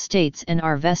respective states and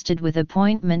are vested with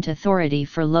appointment authority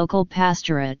for local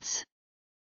pastorates.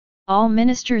 All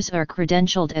ministers are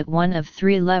credentialed at one of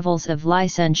 3 levels of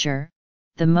licensure,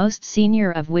 the most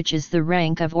senior of which is the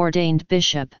rank of ordained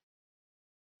bishop.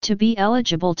 To be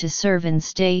eligible to serve in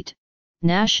state,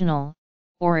 national,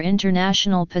 or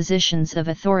international positions of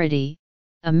authority,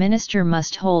 a minister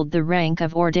must hold the rank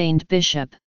of ordained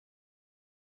bishop.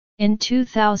 In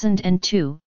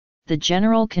 2002, the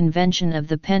General Convention of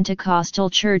the Pentecostal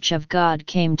Church of God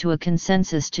came to a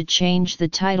consensus to change the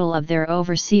title of their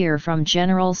overseer from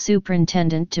general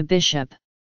superintendent to bishop.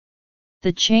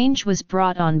 The change was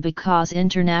brought on because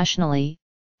internationally,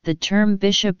 the term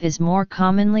bishop is more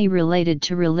commonly related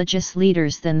to religious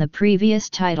leaders than the previous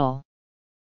title.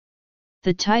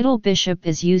 The title bishop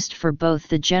is used for both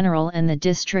the general and the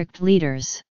district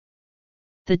leaders.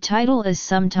 The title is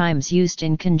sometimes used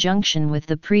in conjunction with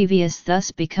the previous,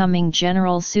 thus becoming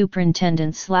general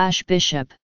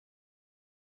superintendent/bishop.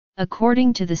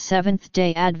 According to the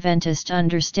Seventh-day Adventist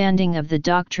understanding of the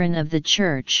doctrine of the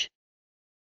Church,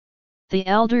 the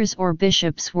elders or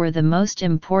bishops were the most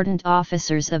important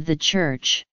officers of the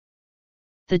Church.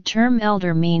 The term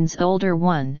elder means older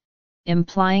one,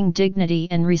 implying dignity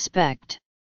and respect.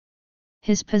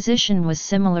 His position was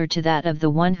similar to that of the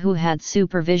one who had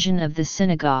supervision of the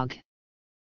synagogue.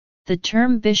 The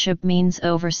term bishop means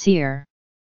overseer.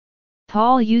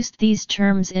 Paul used these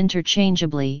terms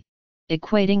interchangeably,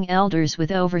 equating elders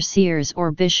with overseers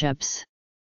or bishops.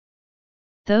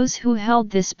 Those who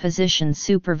held this position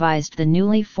supervised the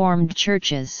newly formed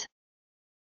churches.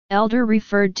 Elder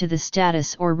referred to the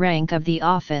status or rank of the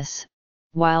office,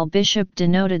 while bishop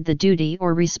denoted the duty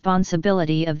or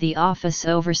responsibility of the office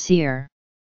overseer.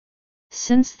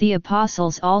 Since the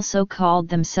apostles also called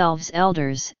themselves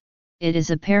elders, it is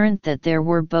apparent that there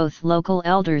were both local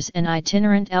elders and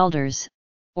itinerant elders,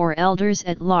 or elders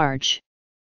at large.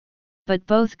 But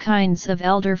both kinds of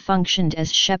elder functioned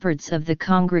as shepherds of the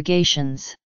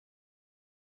congregations.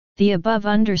 The above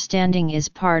understanding is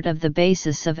part of the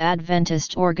basis of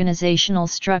Adventist organizational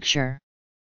structure.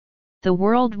 The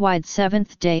worldwide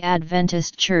Seventh-day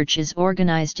Adventist Church is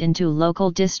organized into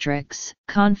local districts,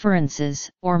 conferences,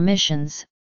 or missions,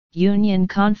 union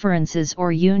conferences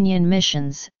or union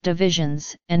missions,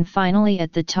 divisions, and finally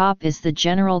at the top is the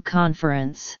General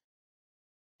Conference.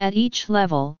 At each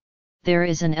level, there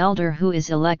is an elder who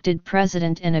is elected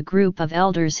president and a group of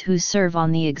elders who serve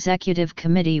on the executive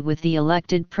committee with the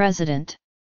elected president.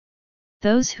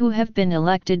 Those who have been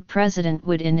elected president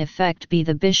would in effect be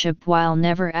the bishop while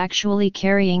never actually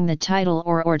carrying the title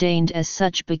or ordained as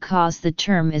such, because the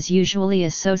term is usually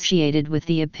associated with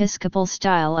the episcopal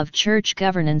style of church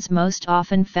governance most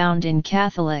often found in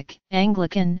Catholic,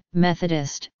 Anglican,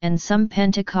 Methodist, and some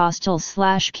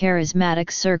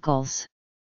Pentecostal/charismatic circles.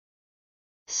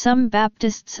 Some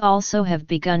Baptists also have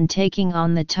begun taking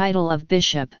on the title of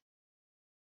bishop.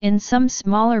 In some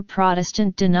smaller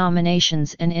Protestant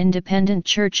denominations and independent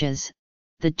churches,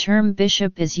 the term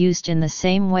bishop is used in the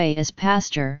same way as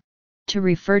pastor, to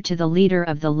refer to the leader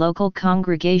of the local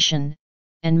congregation,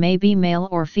 and may be male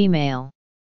or female.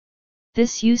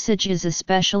 This usage is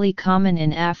especially common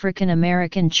in African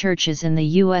American churches in the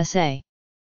USA.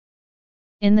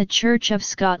 In the Church of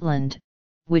Scotland,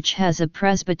 which has a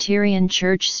Presbyterian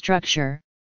church structure,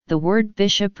 the word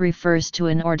bishop refers to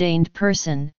an ordained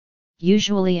person,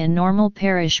 usually a normal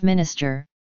parish minister,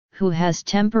 who has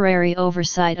temporary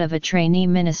oversight of a trainee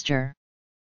minister.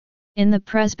 In the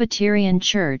Presbyterian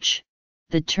Church,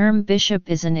 the term bishop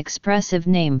is an expressive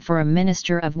name for a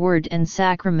minister of word and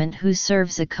sacrament who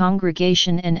serves a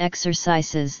congregation and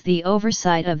exercises the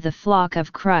oversight of the flock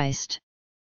of Christ.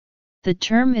 The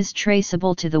term is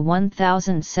traceable to the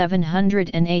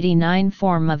 1789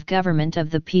 form of government of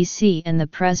the PC and the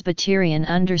Presbyterian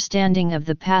understanding of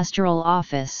the pastoral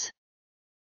office.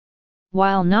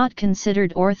 While not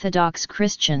considered Orthodox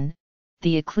Christian,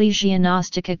 the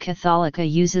Ecclesiastica Catholica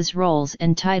uses roles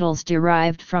and titles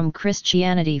derived from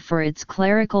Christianity for its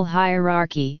clerical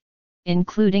hierarchy,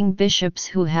 including bishops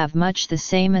who have much the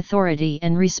same authority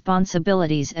and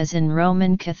responsibilities as in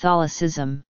Roman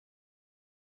Catholicism.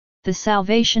 The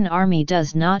Salvation Army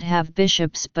does not have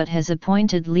bishops but has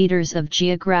appointed leaders of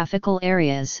geographical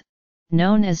areas,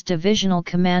 known as divisional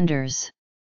commanders.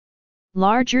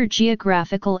 Larger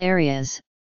geographical areas,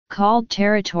 called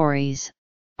territories,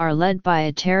 are led by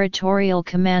a territorial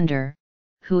commander,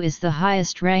 who is the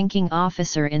highest-ranking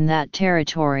officer in that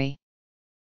territory.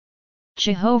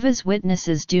 Jehovah's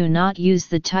Witnesses do not use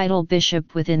the title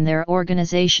bishop within their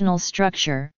organizational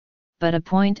structure, but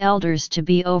appoint elders to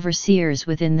be overseers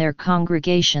within their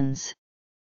congregations.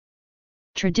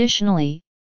 Traditionally,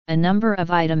 a number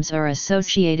of items are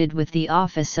associated with the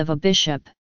office of a bishop,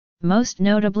 most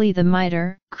notably the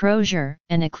mitre, crozier,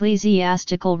 and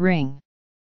ecclesiastical ring.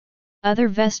 Other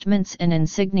vestments and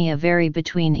insignia vary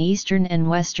between Eastern and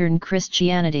Western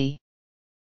Christianity.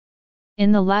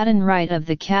 In the Latin Rite of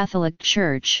the Catholic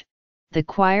Church, the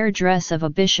choir dress of a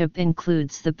bishop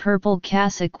includes the purple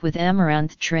cassock with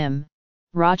amaranth trim,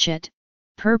 rochet,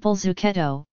 purple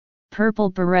zucchetto,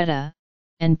 purple biretta,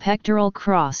 and pectoral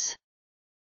cross.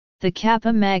 The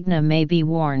cappa magna may be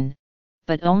worn,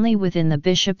 but only within the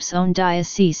bishop's own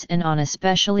diocese and on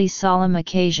especially solemn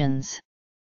occasions.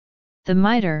 The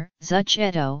mitre,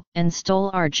 zucchetto, and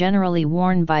stole are generally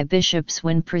worn by bishops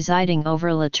when presiding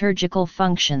over liturgical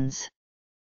functions.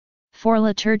 For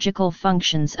liturgical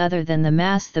functions other than the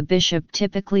Mass, the bishop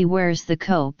typically wears the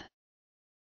cope.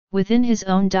 Within his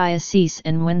own diocese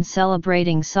and when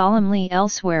celebrating solemnly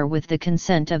elsewhere with the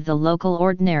consent of the local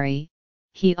ordinary,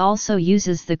 he also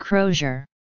uses the crozier.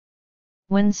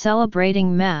 When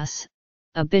celebrating Mass,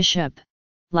 a bishop,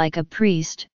 like a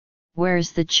priest,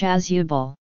 wears the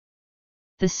chasuble.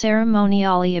 The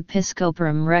Ceremoniale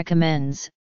Episcoporum recommends,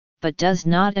 but does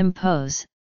not impose,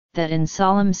 that in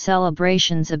solemn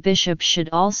celebrations a bishop should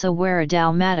also wear a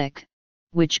dalmatic,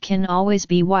 which can always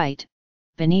be white,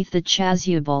 beneath the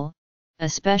chasuble,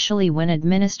 especially when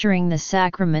administering the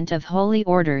sacrament of holy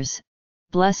orders,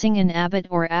 blessing an abbot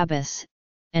or abbess,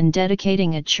 and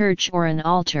dedicating a church or an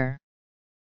altar.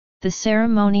 The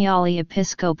Ceremoniale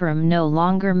Episcoporum no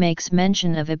longer makes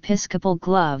mention of episcopal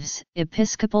gloves,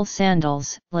 episcopal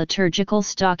sandals, liturgical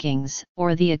stockings,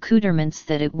 or the accoutrements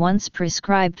that it once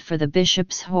prescribed for the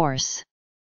bishop's horse.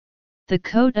 The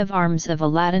coat of arms of a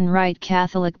Latin Rite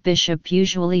Catholic bishop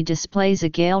usually displays a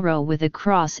galero with a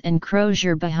cross and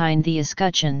crozier behind the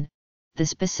escutcheon. The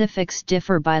specifics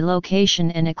differ by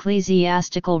location and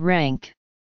ecclesiastical rank.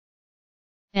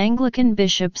 Anglican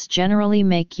bishops generally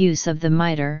make use of the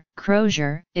mitre,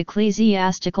 crozier,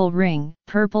 ecclesiastical ring,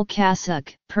 purple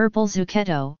cassock, purple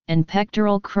zucchetto, and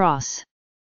pectoral cross.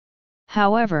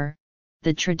 However,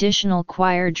 the traditional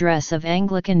choir dress of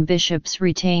Anglican bishops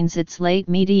retains its late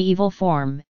medieval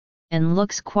form, and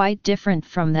looks quite different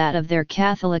from that of their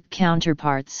Catholic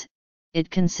counterparts. It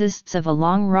consists of a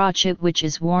long rochet which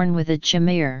is worn with a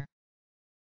chimere.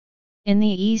 In the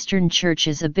Eastern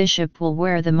churches a bishop will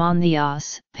wear the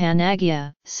mantias,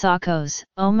 panagia, sakos,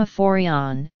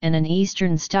 omophorion, and an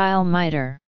Eastern-style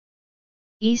mitre.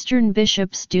 Eastern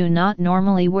bishops do not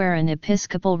normally wear an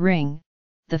episcopal ring.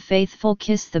 The faithful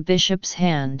kiss the bishop's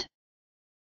hand.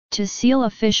 To seal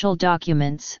official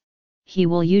documents, he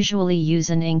will usually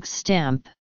use an ink stamp.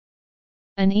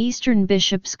 An Eastern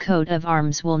bishop's coat of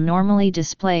arms will normally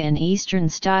display an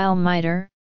Eastern-style mitre,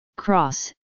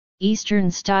 cross,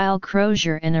 Eastern-style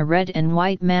crozier and a red and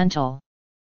white mantle.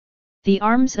 The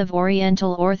arms of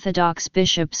Oriental Orthodox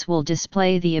bishops will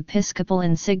display the episcopal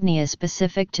insignia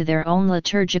specific to their own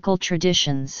liturgical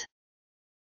traditions.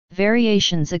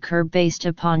 Variations occur based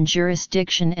upon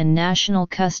jurisdiction and national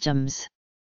customs.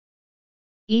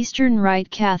 Eastern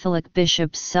Rite Catholic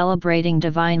bishops celebrating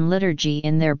Divine Liturgy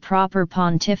in their proper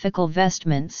pontifical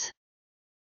vestments.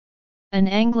 An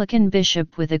Anglican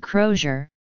bishop with a crozier,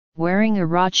 wearing a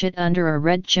rochet under a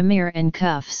red chimere and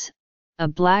cuffs, a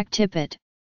black tippet,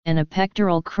 and a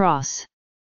pectoral cross.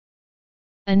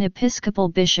 An Episcopal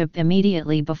bishop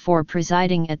immediately before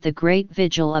presiding at the Great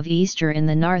Vigil of Easter in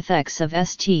the narthex of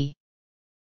St.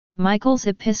 Michael's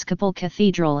Episcopal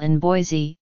Cathedral in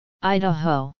Boise,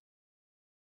 Idaho.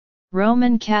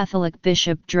 Roman Catholic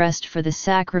bishop dressed for the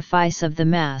sacrifice of the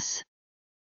Mass.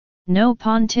 No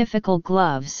pontifical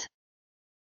gloves.